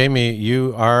 Jamie,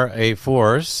 you are a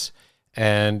force,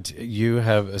 and you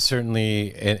have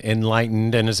certainly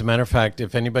enlightened. And as a matter of fact,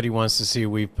 if anybody wants to see,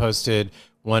 we've posted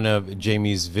one of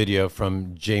Jamie's video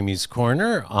from Jamie's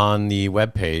Corner on the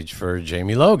webpage for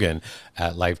Jamie Logan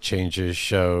at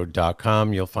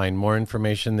lifechangeshow.com. You'll find more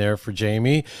information there for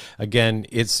Jamie. Again,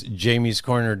 it's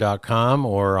jamiescorner.com,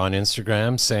 or on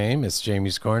Instagram, same, it's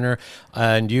Jamie's Corner.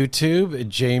 And YouTube,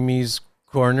 Jamie's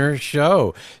Corner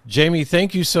Show. Jamie,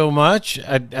 thank you so much.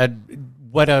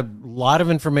 What a lot of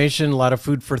information, a lot of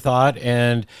food for thought,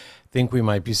 and I think we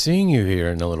might be seeing you here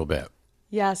in a little bit.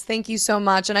 Yes, thank you so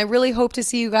much. And I really hope to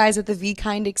see you guys at the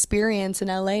V-Kind Experience in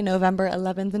LA, November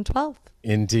 11th and 12th.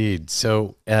 Indeed.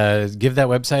 So give that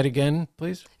website again,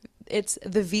 please. It's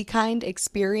the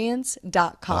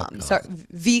vkindexperience.com. Sorry,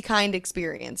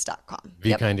 vkindexperience.com.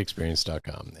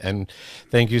 vkindexperience.com. And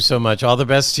thank you so much. All the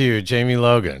best to you, Jamie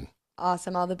Logan.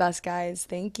 Awesome. All the best, guys.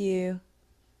 Thank you.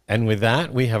 And with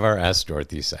that, we have our Ask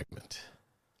Dorothy segment.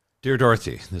 Dear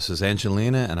Dorothy, this is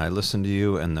Angelina, and I listen to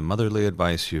you and the motherly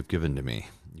advice you've given to me.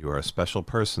 You are a special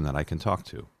person that I can talk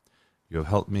to. You have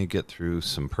helped me get through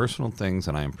some personal things,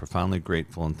 and I am profoundly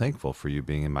grateful and thankful for you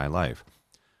being in my life.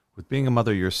 With being a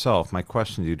mother yourself, my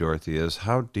question to you, Dorothy, is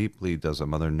how deeply does a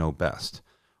mother know best?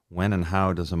 When and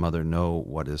how does a mother know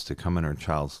what is to come in her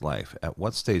child's life? At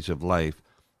what stage of life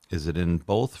is it in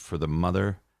both for the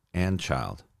mother and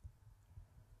child?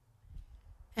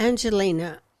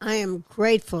 Angelina, I am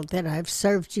grateful that I've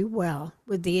served you well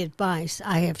with the advice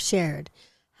I have shared.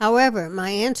 However, my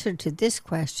answer to this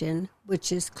question,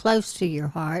 which is close to your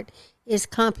heart, is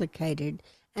complicated,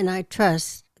 and I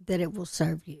trust that it will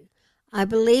serve you. I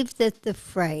believe that the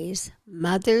phrase,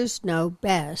 mothers know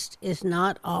best, is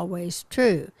not always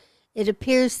true. It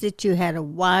appears that you had a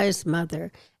wise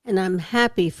mother, and I'm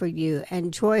happy for you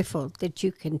and joyful that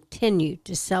you continue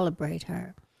to celebrate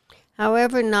her.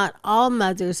 However, not all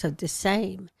mothers are the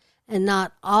same, and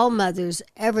not all mothers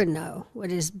ever know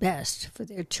what is best for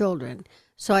their children.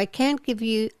 So I can't give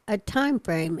you a time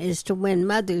frame as to when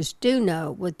mothers do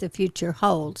know what the future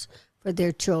holds for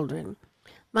their children.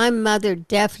 My mother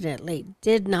definitely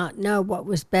did not know what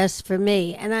was best for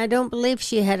me, and I don't believe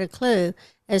she had a clue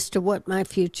as to what my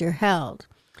future held.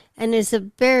 And as a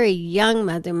very young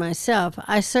mother myself,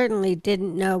 I certainly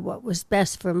didn't know what was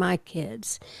best for my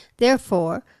kids.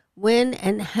 Therefore, when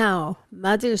and how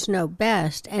mothers know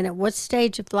best and at what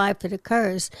stage of life it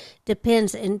occurs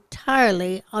depends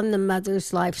entirely on the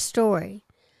mother's life story.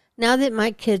 Now that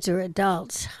my kids are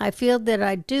adults, I feel that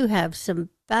I do have some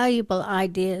valuable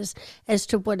ideas as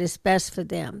to what is best for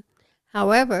them.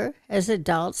 However, as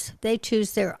adults, they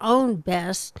choose their own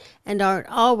best and aren't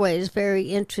always very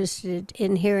interested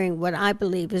in hearing what I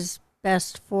believe is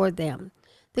best for them.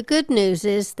 The good news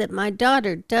is that my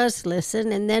daughter does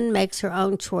listen and then makes her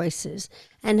own choices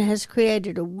and has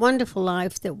created a wonderful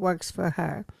life that works for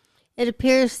her. It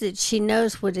appears that she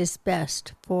knows what is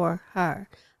best for her.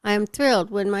 I am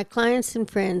thrilled when my clients and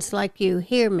friends like you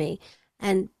hear me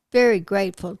and very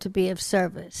grateful to be of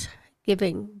service,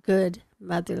 giving good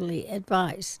motherly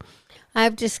advice. I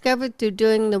have discovered through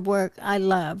doing the work I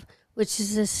love, which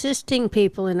is assisting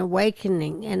people in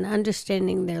awakening and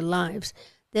understanding their lives,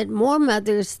 that more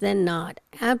mothers than not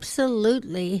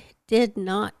absolutely did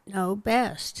not know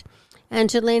best.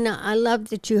 Angelina, I love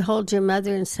that you hold your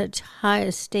mother in such high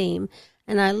esteem,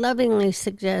 and I lovingly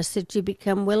suggest that you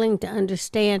become willing to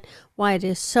understand why it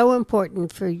is so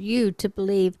important for you to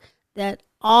believe that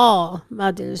all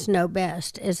mothers know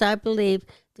best, as I believe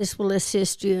this will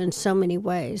assist you in so many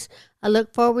ways. I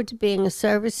look forward to being of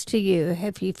service to you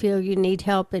if you feel you need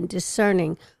help in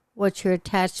discerning what your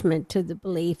attachment to the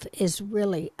belief is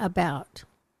really about.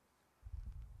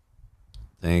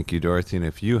 Thank you, Dorothy. And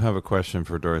if you have a question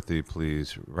for Dorothy,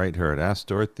 please write her at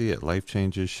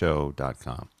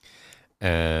AskDorothy@lifechangeshow.com.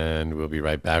 And we'll be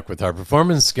right back with our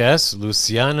performance guest,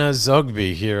 Luciana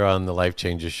Zogbi, here on the Life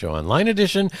Changes Show Online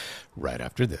Edition, right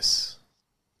after this.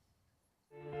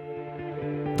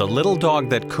 The Little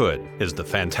Dog That Could is the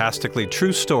fantastically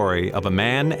true story of a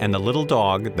man and the little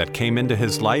dog that came into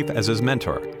his life as his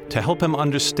mentor to help him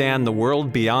understand the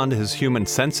world beyond his human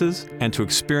senses and to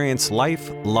experience life,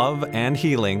 love, and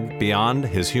healing beyond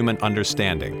his human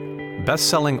understanding.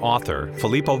 Best-selling author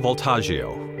Filippo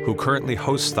Voltaggio, who currently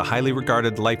hosts the highly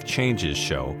regarded Life Changes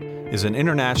show, is an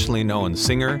internationally known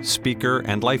singer, speaker,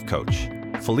 and life coach.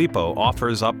 Filippo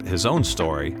offers up his own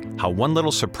story, how one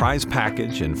little surprise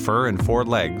package in fur and 4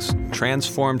 legs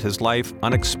transformed his life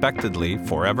unexpectedly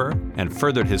forever and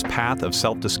furthered his path of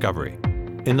self-discovery.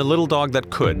 In The Little Dog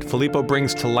That Could, Filippo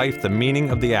brings to life the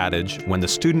meaning of the adage, when the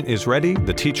student is ready,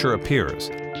 the teacher appears.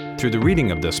 Through the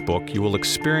reading of this book, you will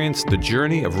experience the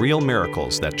journey of real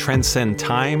miracles that transcend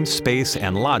time, space,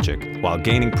 and logic while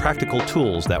gaining practical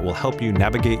tools that will help you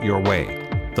navigate your way.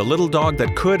 The Little Dog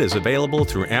That Could is available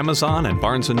through Amazon and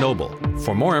Barnes & Noble.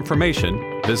 For more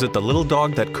information, visit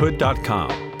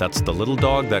thelittledogthatcould.com. That's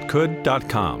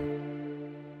thelittledogthatcould.com.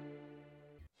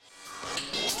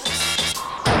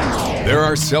 There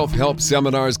are self-help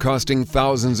seminars costing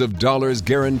thousands of dollars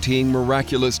guaranteeing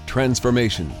miraculous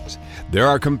transformations. There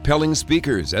are compelling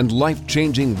speakers and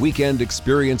life-changing weekend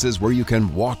experiences where you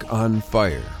can walk on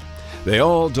fire. They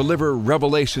all deliver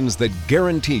revelations that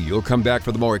guarantee you'll come back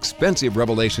for the more expensive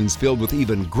revelations filled with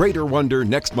even greater wonder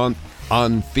next month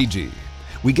on Fiji.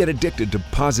 We get addicted to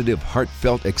positive,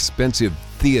 heartfelt, expensive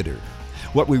theater.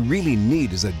 What we really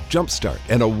need is a jumpstart,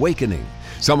 an awakening,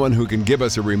 someone who can give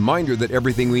us a reminder that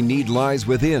everything we need lies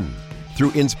within.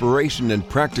 Through inspiration and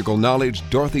practical knowledge,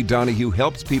 Dorothy Donahue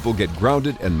helps people get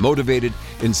grounded and motivated,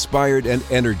 inspired and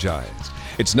energized.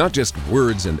 It's not just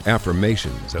words and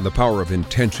affirmations and the power of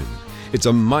intention. It's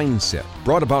a mindset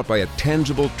brought about by a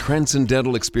tangible,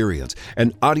 transcendental experience,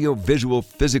 an audio-visual,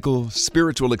 physical,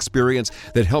 spiritual experience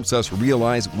that helps us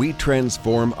realize we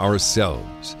transform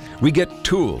ourselves. We get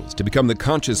tools to become the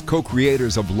conscious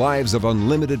co-creators of lives of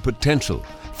unlimited potential.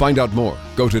 Find out more.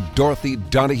 Go to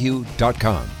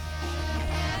DorothyDonahue.com.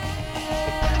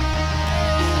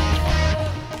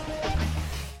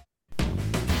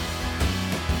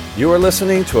 You are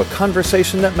listening to a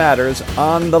conversation that matters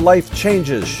on the Life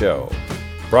Changes Show,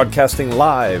 broadcasting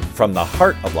live from the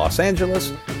heart of Los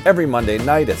Angeles every Monday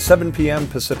night at 7 p.m.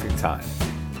 Pacific Time.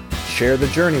 Share the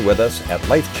journey with us at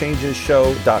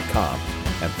lifechangeshow.com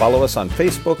and follow us on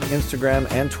Facebook, Instagram,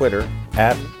 and Twitter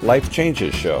at Life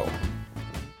Changes Show.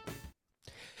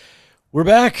 We're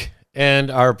back.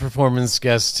 And our performance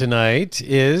guest tonight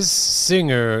is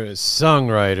singer,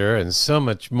 songwriter, and so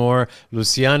much more,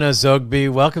 Luciana Zogbi.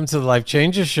 Welcome to the Life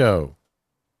Changes Show.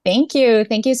 Thank you.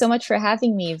 Thank you so much for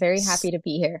having me. Very happy to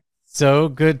be here. So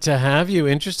good to have you.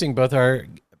 Interesting. Both our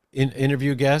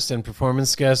interview guest and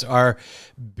performance guest are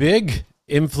big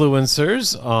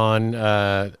influencers on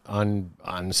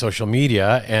social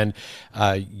media. And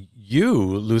you,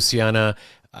 Luciana,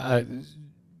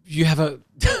 you have a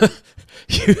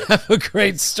you have a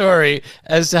great story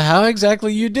as to how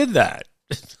exactly you did that.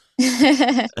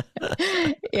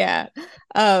 Yeah.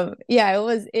 I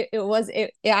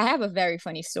have a very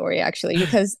funny story actually,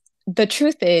 because the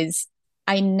truth is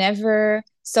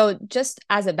so just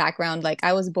as a background, like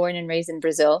I was born and raised in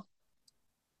Brazil.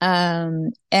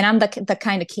 And I'm the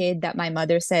kind of kid that my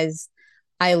mother says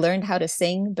I learned how to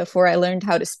sing before I learned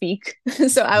how to speak.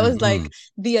 So I was like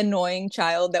the annoying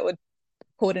child that would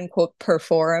quote unquote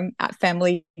perform at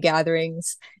family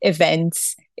gatherings,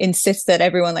 events, insist that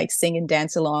everyone like sing and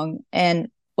dance along. And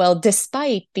well,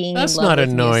 despite being That's in love not with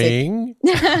annoying.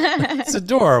 It's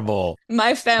adorable.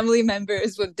 My family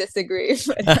members would disagree.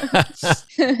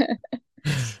 But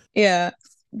yeah.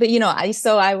 But you know, I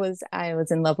was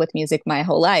in love with music my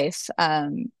whole life.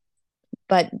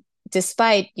 But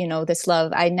despite, you know, this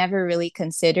love, I never really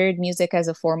considered music as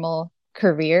a formal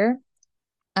career.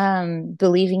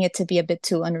 Believing it to be a bit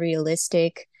too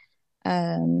unrealistic.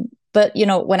 But you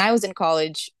know, when I was in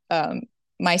college, I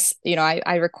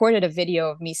recorded a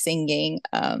video of me singing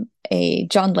a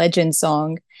John Legend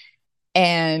song,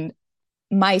 and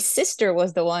my sister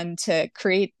was the one to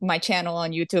create my channel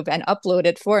on YouTube and upload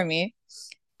it for me.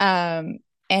 And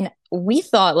we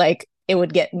thought like it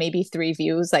would get maybe 3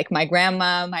 views, like my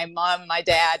grandma, my mom, my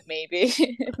dad, maybe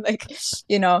like,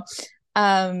 you know.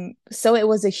 So it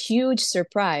was a huge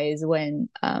surprise when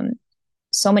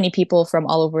so many people from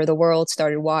all over the world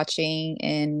started watching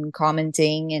and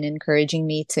commenting and encouraging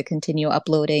me to continue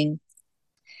uploading,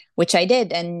 which I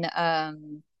did. And,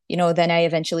 you know, then I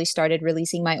eventually started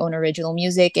releasing my own original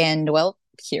music, and well,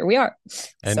 here we are.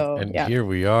 And here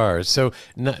we are. So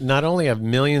not only have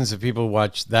millions of people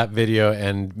watched that video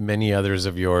and many others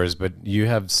of yours, but you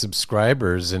have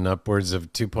subscribers in upwards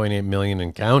of 2.8 million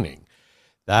and counting.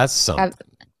 That's something.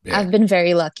 I've been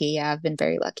very lucky. Yeah, I've been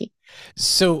very lucky.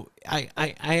 So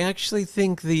I actually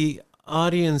think the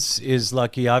audience is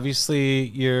lucky. Obviously,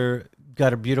 you're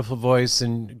got a beautiful voice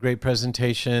and great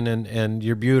presentation, and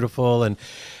you're beautiful. And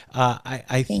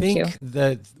I think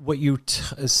that what you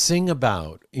sing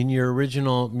about in your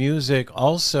original music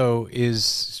also is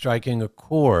striking a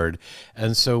chord,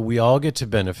 and so we all get to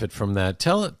benefit from that.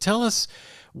 Tell us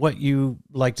what you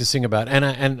like to sing about.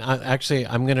 And actually,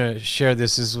 I'm going to share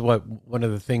this. This is one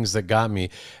of the things that got me.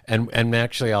 And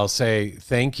actually, I'll say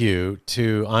thank you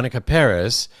to Annika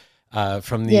Paris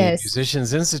from the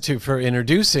Musicians Institute for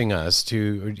introducing us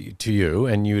to you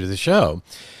and you to the show.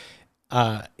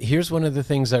 Here's one of the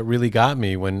things that really got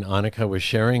me when Annika was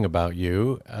sharing about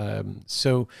you.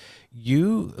 So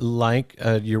you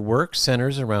your work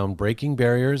centers around breaking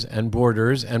barriers and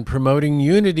borders and promoting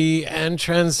unity and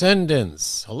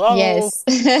transcendence. Hello? Yes,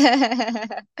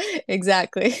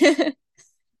 exactly.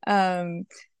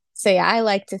 So yeah, I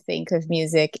like to think of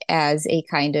music as a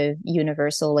kind of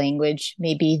universal language,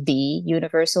 maybe the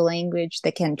universal language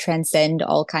that can transcend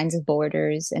all kinds of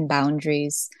borders and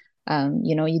boundaries.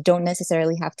 You don't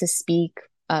necessarily have to speak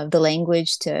the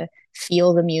language to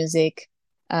feel the music.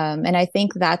 And I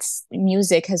think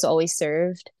music has always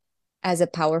served as a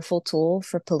powerful tool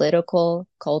for political,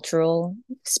 cultural,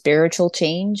 spiritual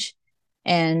change.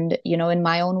 And, in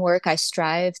my own work, I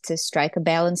strive to strike a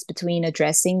balance between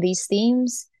addressing these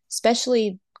themes,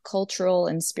 especially cultural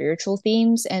and spiritual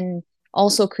themes, and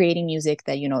also creating music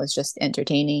that, is just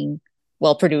entertaining,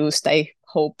 well-produced, I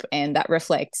hope, and that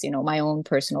reflects, my own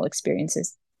personal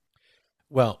experiences.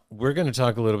 Well, we're going to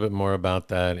talk a little bit more about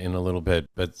that in a little bit.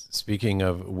 But speaking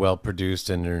of well-produced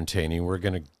and entertaining, we're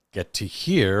going to get to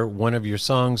hear one of your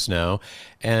songs now.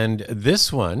 And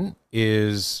this one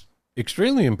is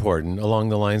extremely important along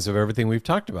the lines of everything we've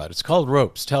talked about. It's called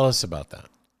Ropes. Tell us about that.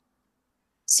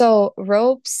 So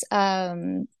Ropes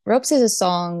is a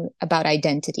song about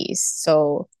identities.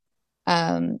 So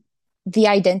the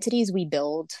identities we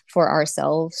build for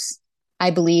ourselves,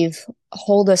 I believe,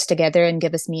 hold us together and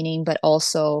give us meaning, but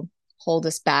also hold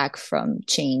us back from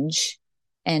change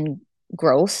and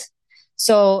growth.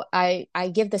 So I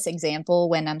give this example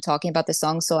when I'm talking about the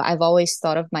song. So I've always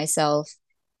thought of myself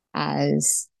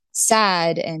as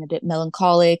sad and a bit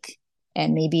melancholic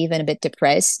and maybe even a bit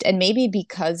depressed. And maybe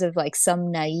because of like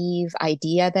some naive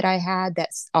idea that I had that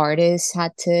artists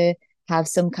had to have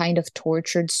some kind of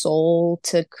tortured soul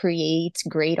to create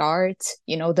great art.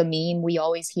 The meme we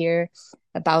always hear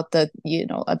about the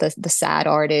sad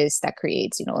artist that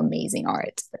creates, amazing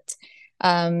art. But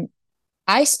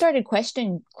I started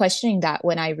questioning that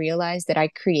when I realized that I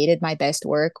created my best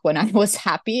work when I was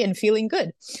happy and feeling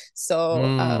good.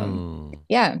 So,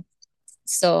 yeah.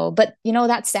 So, but,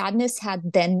 that sadness had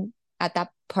then at that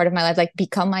part of my life, like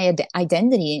become my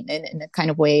identity in a kind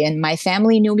of way. And my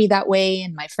family knew me that way.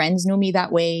 And my friends knew me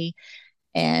that way.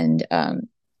 And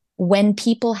when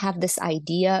people have this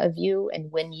idea of you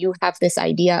and when you have this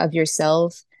idea of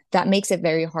yourself, that makes it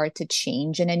very hard to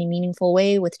change in any meaningful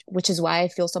way, which is why I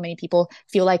feel so many people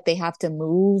feel like they have to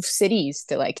move cities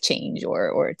to like change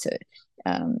or to,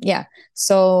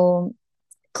 So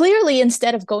clearly,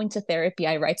 instead of going to therapy,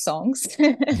 I write songs.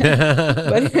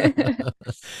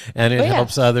 And it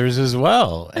helps others as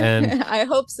well. And I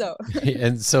hope so.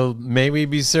 And so may we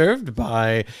be served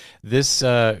by this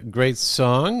great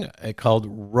song called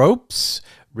Ropes,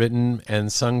 written and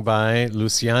sung by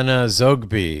Luciana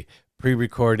Zogbi,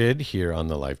 pre-recorded here on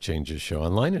the Life Changes Show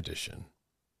Online Edition.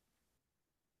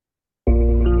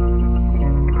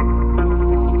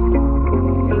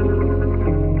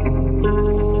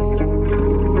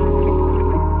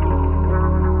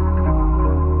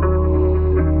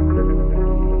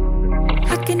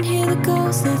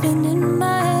 Living in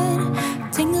my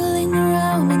head, tingling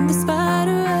around in the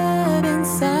spider web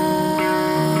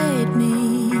inside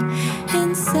me.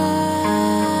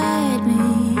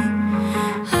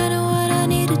 I know what I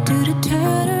need to do to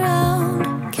turn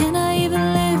around. Can I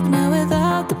even live now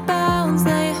without the bounds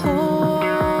they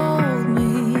hold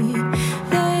me?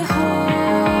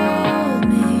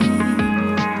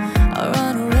 I'll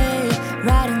run away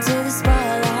right into the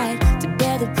spotlight to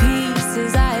bear the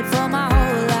pieces I had for my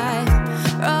whole life.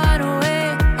 Run away,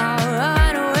 I'll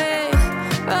run away,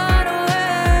 run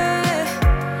away.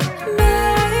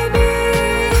 Maybe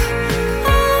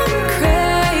I'm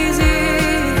crazy,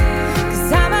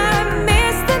 'cause I might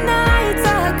miss the night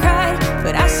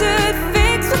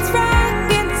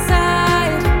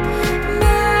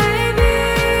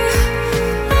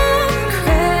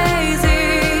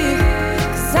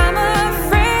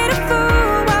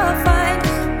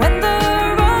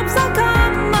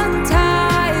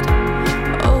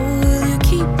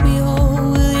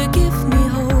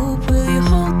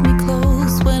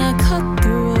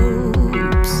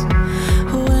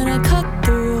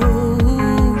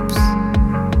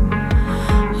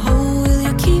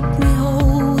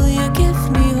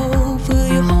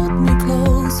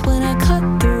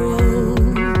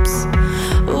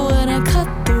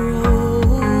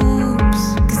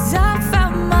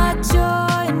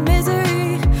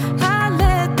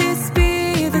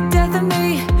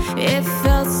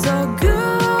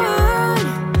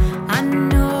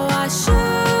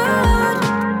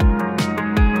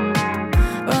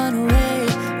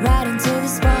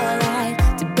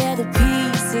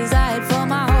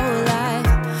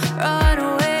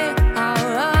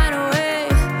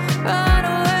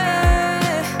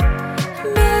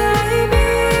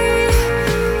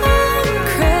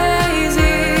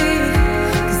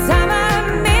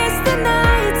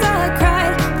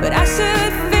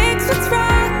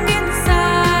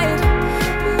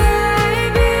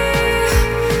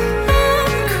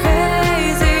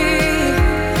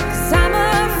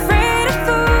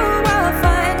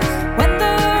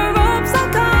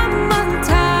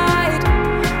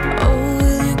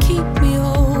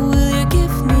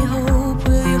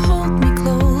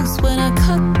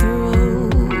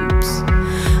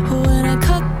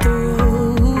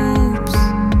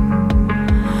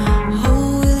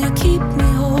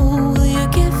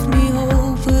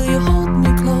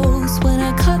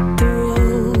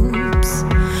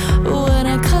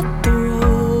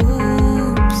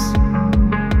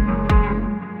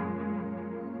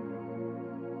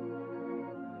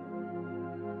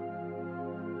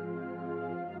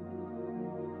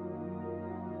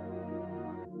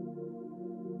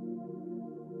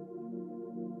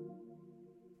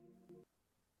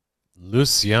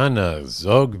Luciana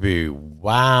Zogbi.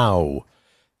 Wow.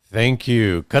 Thank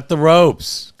you. Cut the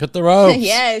ropes. Cut the ropes.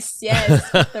 Yes,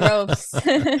 cut the ropes.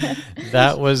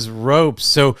 That was ropes.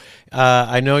 So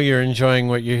I know you're enjoying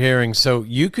what you're hearing. So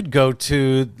you could go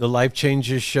to the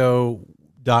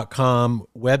lifechangeshow.com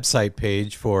website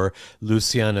page for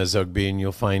Luciana Zogbi, and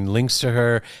you'll find links to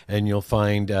her, and you'll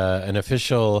find an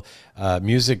official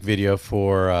music video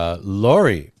for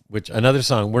Lori, which another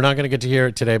song. We're not going to get to hear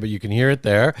it today, but you can hear it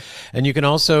there. And you can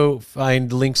also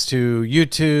find links to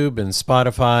YouTube and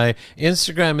Spotify.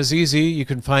 Instagram is easy. You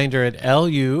can find her at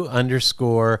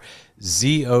LU_ZOGBI.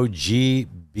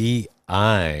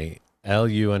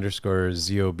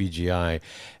 LU_ZOBGI.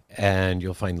 And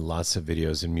you'll find lots of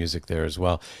videos and music there as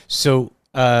well. So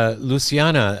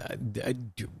Luciana,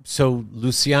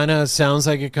 Luciana sounds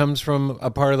like it comes from a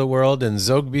part of the world, and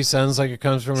Zogbi sounds like it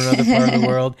comes from another part of the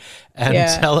world. And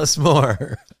tell us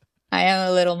more. I am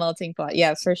a little melting pot.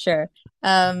 Yeah, for sure.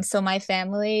 So my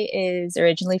family is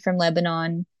originally from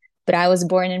Lebanon, but I was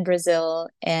born in Brazil,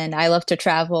 and I love to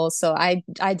travel. So I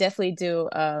definitely do.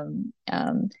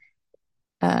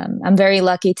 I'm very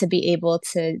lucky to be able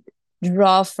to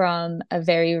draw from a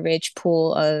very rich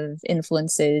pool of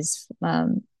influences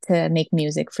to make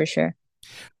music, for sure.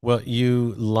 Well,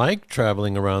 you like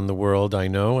traveling around the world, I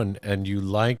know, and you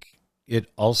like it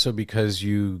also because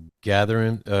you gather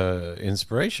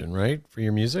inspiration, right, for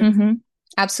your music? Mm-hmm.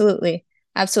 Absolutely.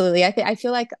 I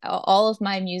feel like all of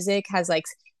my music has like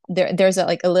there's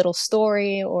a little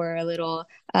story or a little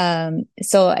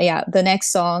so yeah, the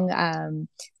next song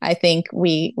I think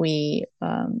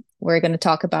we're going to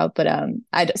talk about, but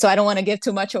I don't want to give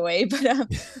too much away, but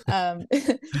can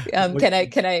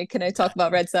I talk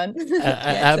about Red Sun?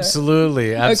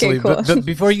 Absolutely. Okay, cool. But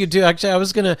before you do, actually, I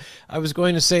was going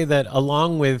to say that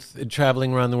along with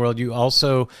traveling around the world, you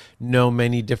also know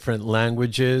many different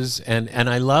languages, and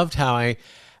I loved how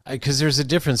because there's a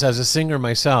difference. As a singer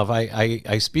myself,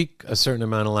 I speak a certain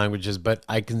amount of languages, but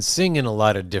I can sing in a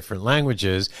lot of different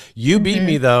languages. You beat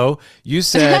me, though. You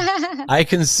said I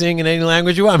can sing in any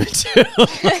language you want me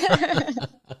to.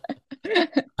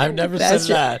 I've never said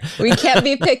that. We can't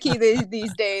be picky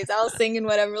these days. I'll sing in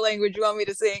whatever language you want me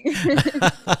to sing.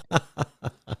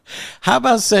 How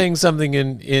about saying something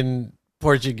in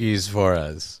Portuguese for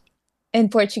us? In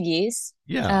Portuguese?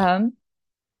 Yeah.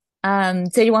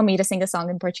 So you want me to sing a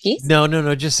song in Portuguese? No.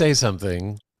 Just say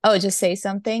something. Oh, just say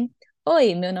something.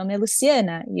 Oi, meu nome é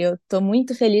Luciana e eu tô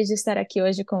muito feliz de estar aqui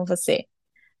hoje com você.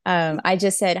 I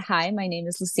just said, hi, my name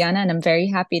is Luciana and I'm very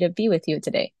happy to be with you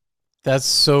today. That's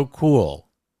so cool.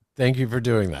 Thank you for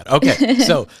doing that. Okay,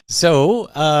 so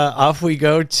off we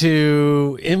go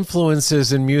to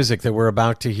influences in music that we're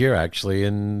about to hear actually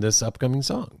in this upcoming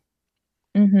song.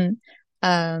 Mm-hmm.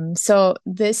 So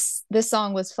this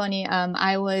song was funny.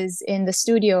 I was in the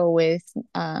studio with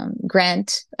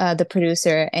Grant, the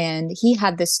producer, and he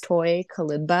had this toy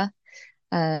kalimba,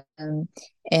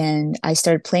 and I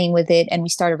started playing with it, and we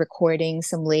started recording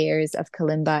some layers of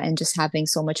kalimba and just having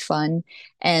so much fun.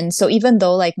 And so even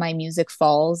though like my music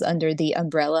falls under the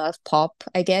umbrella of pop,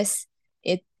 I guess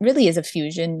it really is a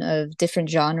fusion of different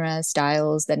genre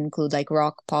styles that include like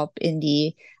rock, pop,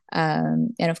 indie.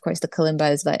 And of course, the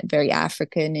kalimba is very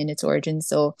African in its origin.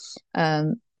 So,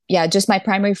 just my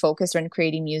primary focus when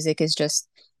creating music is just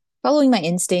following my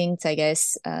instincts, I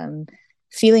guess,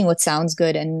 feeling what sounds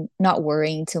good and not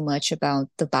worrying too much about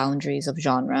the boundaries of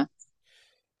genre.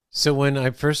 So when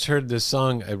I first heard this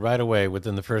song, right away,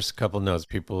 within the first couple notes,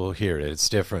 people hear it. It's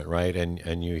different, right?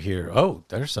 And you hear, oh,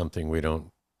 there's something we don't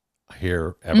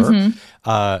hear ever.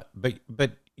 Mm-hmm.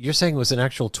 But you're saying it was an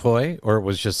actual toy, or it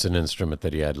was just an instrument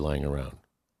that he had lying around?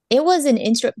 It was an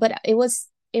instrument, but it was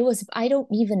I don't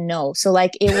even know. So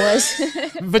like it was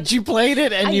But you played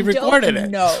it and you recorded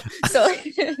it. No. So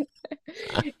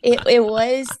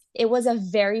it was a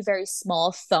very, very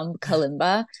small thumb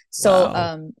kalimba.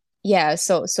 So wow.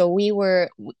 So we were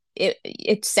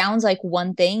it sounds like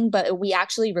one thing, but we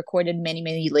actually recorded many,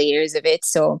 many layers of it.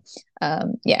 So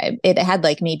it had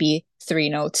like maybe 3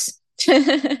 notes.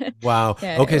 Wow.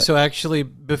 Yeah, okay, so actually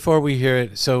before we hear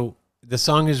it, so the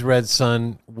song is Red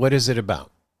Sun. What is it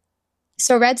about?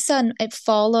 So Red Sun, it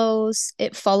follows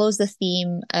the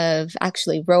theme of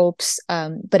actually ropes,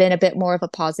 but in a bit more of a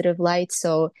positive light.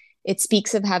 So it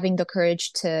speaks of having the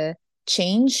courage to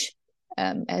change.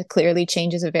 Clearly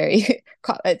change is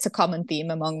it's a common theme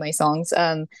among my songs.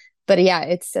 But yeah,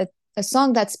 it's a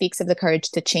song that speaks of the courage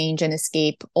to change and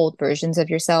escape old versions of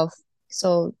yourself.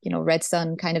 So, Red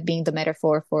Sun kind of being the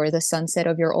metaphor for the sunset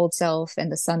of your old self and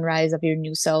the sunrise of your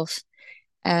new self.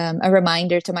 A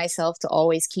reminder to myself to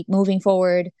always keep moving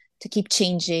forward, to keep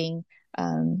changing,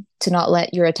 to not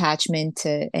let your attachment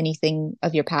to anything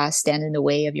of your past stand in the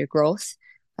way of your growth.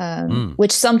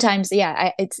 Which sometimes,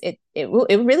 it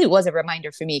really was a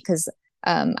reminder for me, because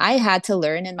I had to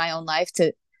learn in my own life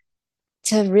to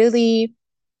really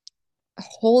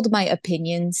hold my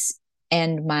opinions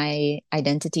and my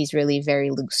identities really very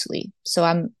loosely. So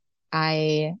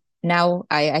I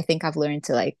think I've learned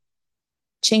to like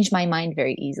change my mind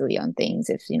very easily on things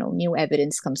if, you know, new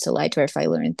evidence comes to light, or if I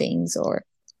learn things, or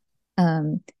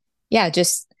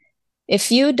just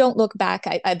if you don't look back,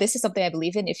 this is something I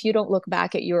believe in. If you don't look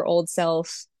back at your old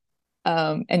self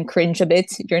and cringe a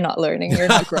bit, you're not learning, you're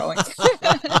not growing.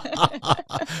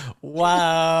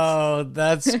 Wow,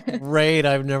 that's great.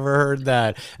 I've never heard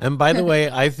that. And by the way,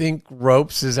 I think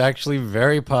ropes is actually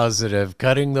very positive,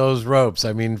 cutting those ropes.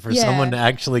 I mean, for someone to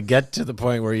actually get to the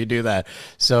point where you do that.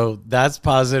 So that's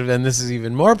positive. And this is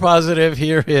even more positive.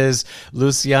 Here is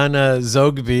Luciana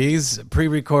Zogbi's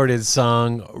pre-recorded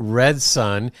song, Red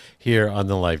Sun, here on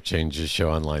the Life Changes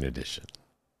Show Online Edition.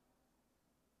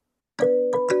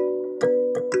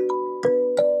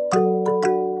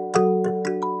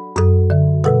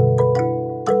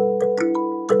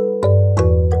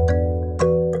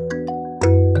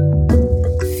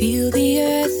 Feel the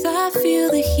earth, I feel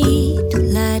the heat,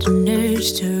 light an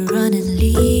urge to run and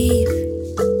leave,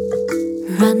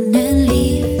 run and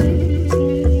leave.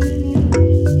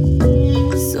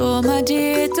 So my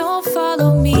dear, don't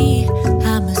follow me,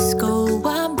 I must go,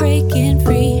 I'm breaking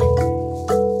free,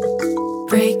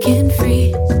 breaking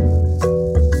free.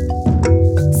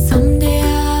 Someday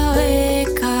I'll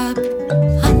wake up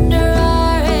under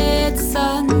a red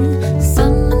sun,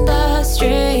 summon the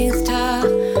strength to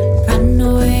run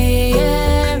away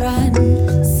and run.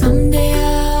 Someday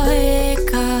I'll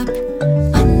wake up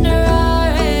under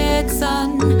a red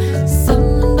sun,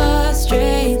 summon the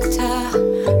strength to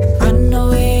run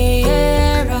away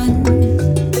and run.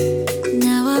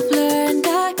 Now I've learned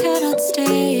I cannot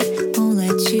stay, won't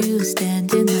let you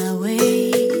stand in my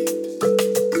way,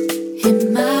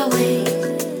 in my way.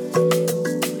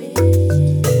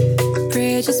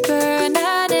 Bridges burn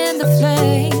out in the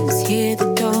flames, hear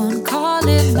the dawn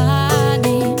calling my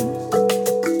name,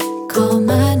 call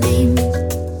my name.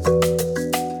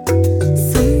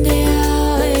 Someday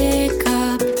I'll wake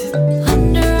up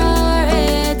under a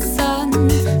red sun,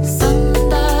 summon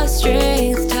the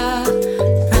strength to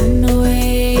run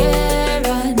away and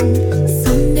run.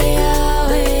 Someday I'll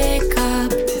wake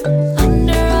up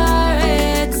under a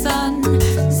red sun,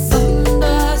 summon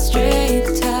the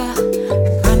strength to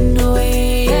run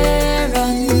away and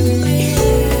run.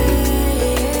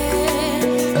 Someday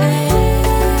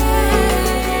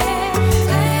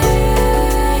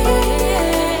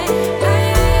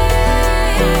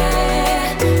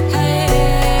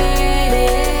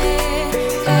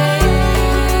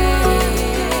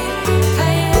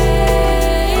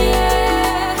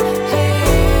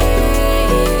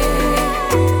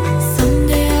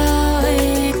I'll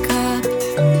wake up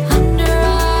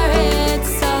under a red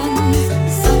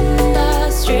sun, summon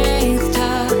the strength to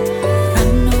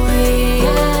run away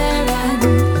and run.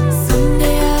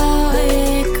 Someday I'll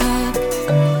wake up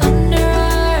under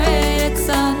a red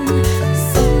sun,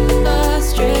 summon the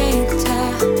strength to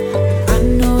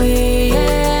run away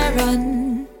and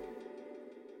run.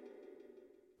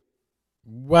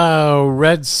 Wow,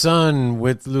 Red Sun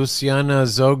with Luciana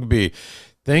Zogbi.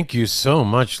 Thank you so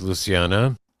much,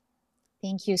 Luciana.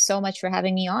 Thank you so much for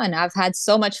having me on. I've had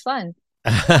so much fun.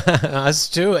 Us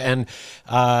too. And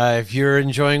if you're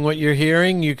enjoying what you're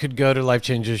hearing, you could go to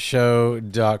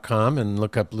lifechangershow.com and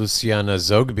look up Luciana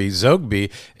Zogbi.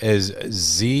 Zogbi is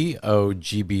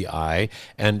Zogbi,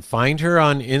 and find her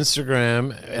on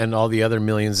Instagram and all the other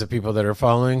millions of people that are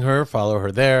following her. Follow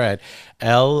her there at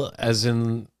L as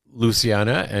in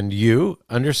Luciana and U_Zogbi,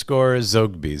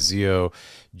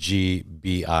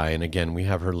 Zogbi. And again, we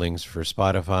have her links for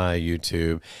Spotify,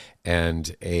 YouTube,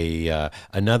 and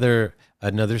another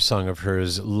song of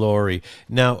hers, Lori.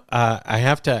 Now, I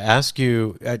have to ask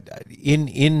you,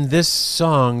 in this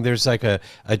song, there's like a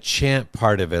chant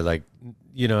part of it, like,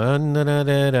 you know,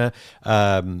 under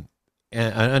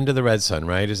the red sun,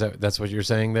 right? That's what you're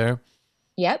saying there?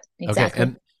 Yep, exactly.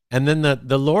 Okay, and then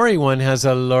the Lori one has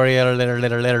a Lori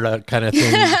kind of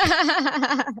thing.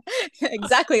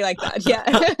 Exactly like that, yeah.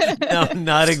 No,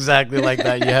 not exactly like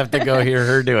that. You have to go hear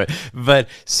her do it. But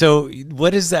so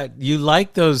what is that? You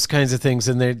like those kinds of things,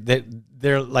 and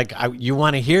they're like, you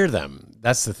want to hear them.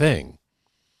 That's the thing.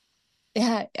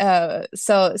 Yeah.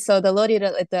 So the Lori,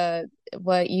 the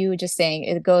what you were just saying,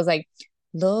 it goes like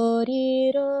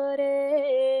Lori,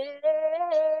 Lori,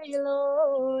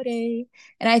 Lori.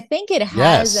 And I think it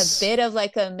has a bit of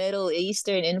like a Middle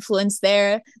Eastern influence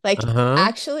there. Like,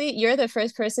 actually, you're the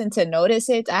first person to notice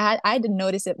it. I didn't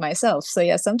notice it myself. So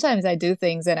yeah, sometimes I do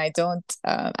things and I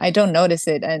don't notice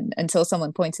it until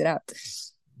someone points it out.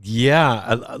 Yeah,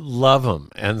 I love them.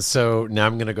 And so now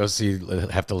I'm going to go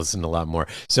have to listen to a lot more.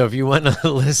 So if you want to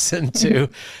listen to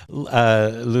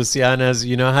Luciana's,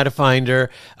 you know how to find her.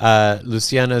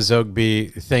 Luciana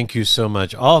Zogbi, thank you so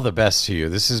much. All the best to you.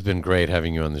 This has been great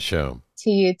having you on the show. To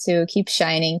you too. Keep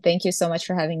shining. Thank you so much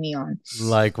for having me on.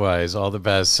 Likewise, all the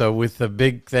best. So with a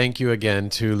big thank you again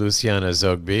to Luciana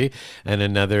Zogbi, and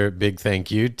another big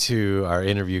thank you to our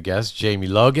interview guest, Jamie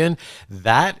Logan.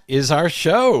 That is our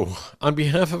show. On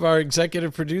behalf of our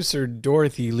executive producer,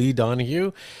 Dorothy Lee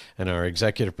Donahue, and our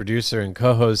executive producer and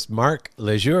co-host, Mark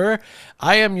Laisure,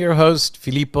 I am your host,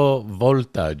 Filippo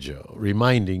Voltaggio,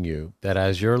 reminding you that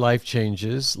as your life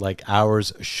changes, like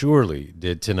ours surely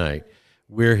did tonight,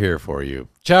 we're here for you.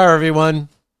 Ciao, everyone.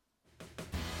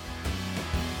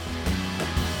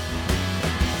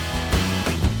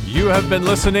 You have been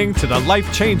listening to the Life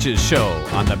Changes Show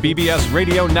on the BBS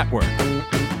Radio Network.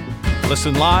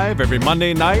 Listen live every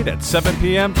Monday night at 7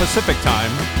 p.m. Pacific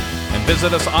Time and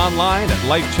visit us online at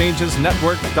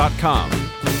lifechangesnetwork.com,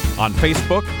 on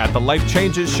Facebook at The Life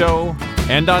Changes Show,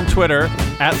 and on Twitter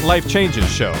at Life Changes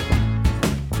Show.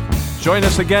 Join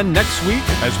us again next week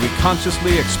as we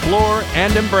consciously explore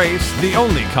and embrace the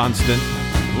only constant,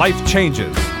 life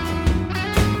changes.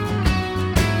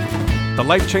 The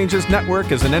Life Changes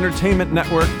Network is an entertainment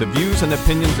network. The views and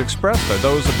opinions expressed are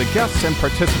those of the guests and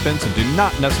participants and do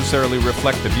not necessarily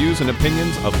reflect the views and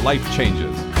opinions of Life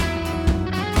Changes.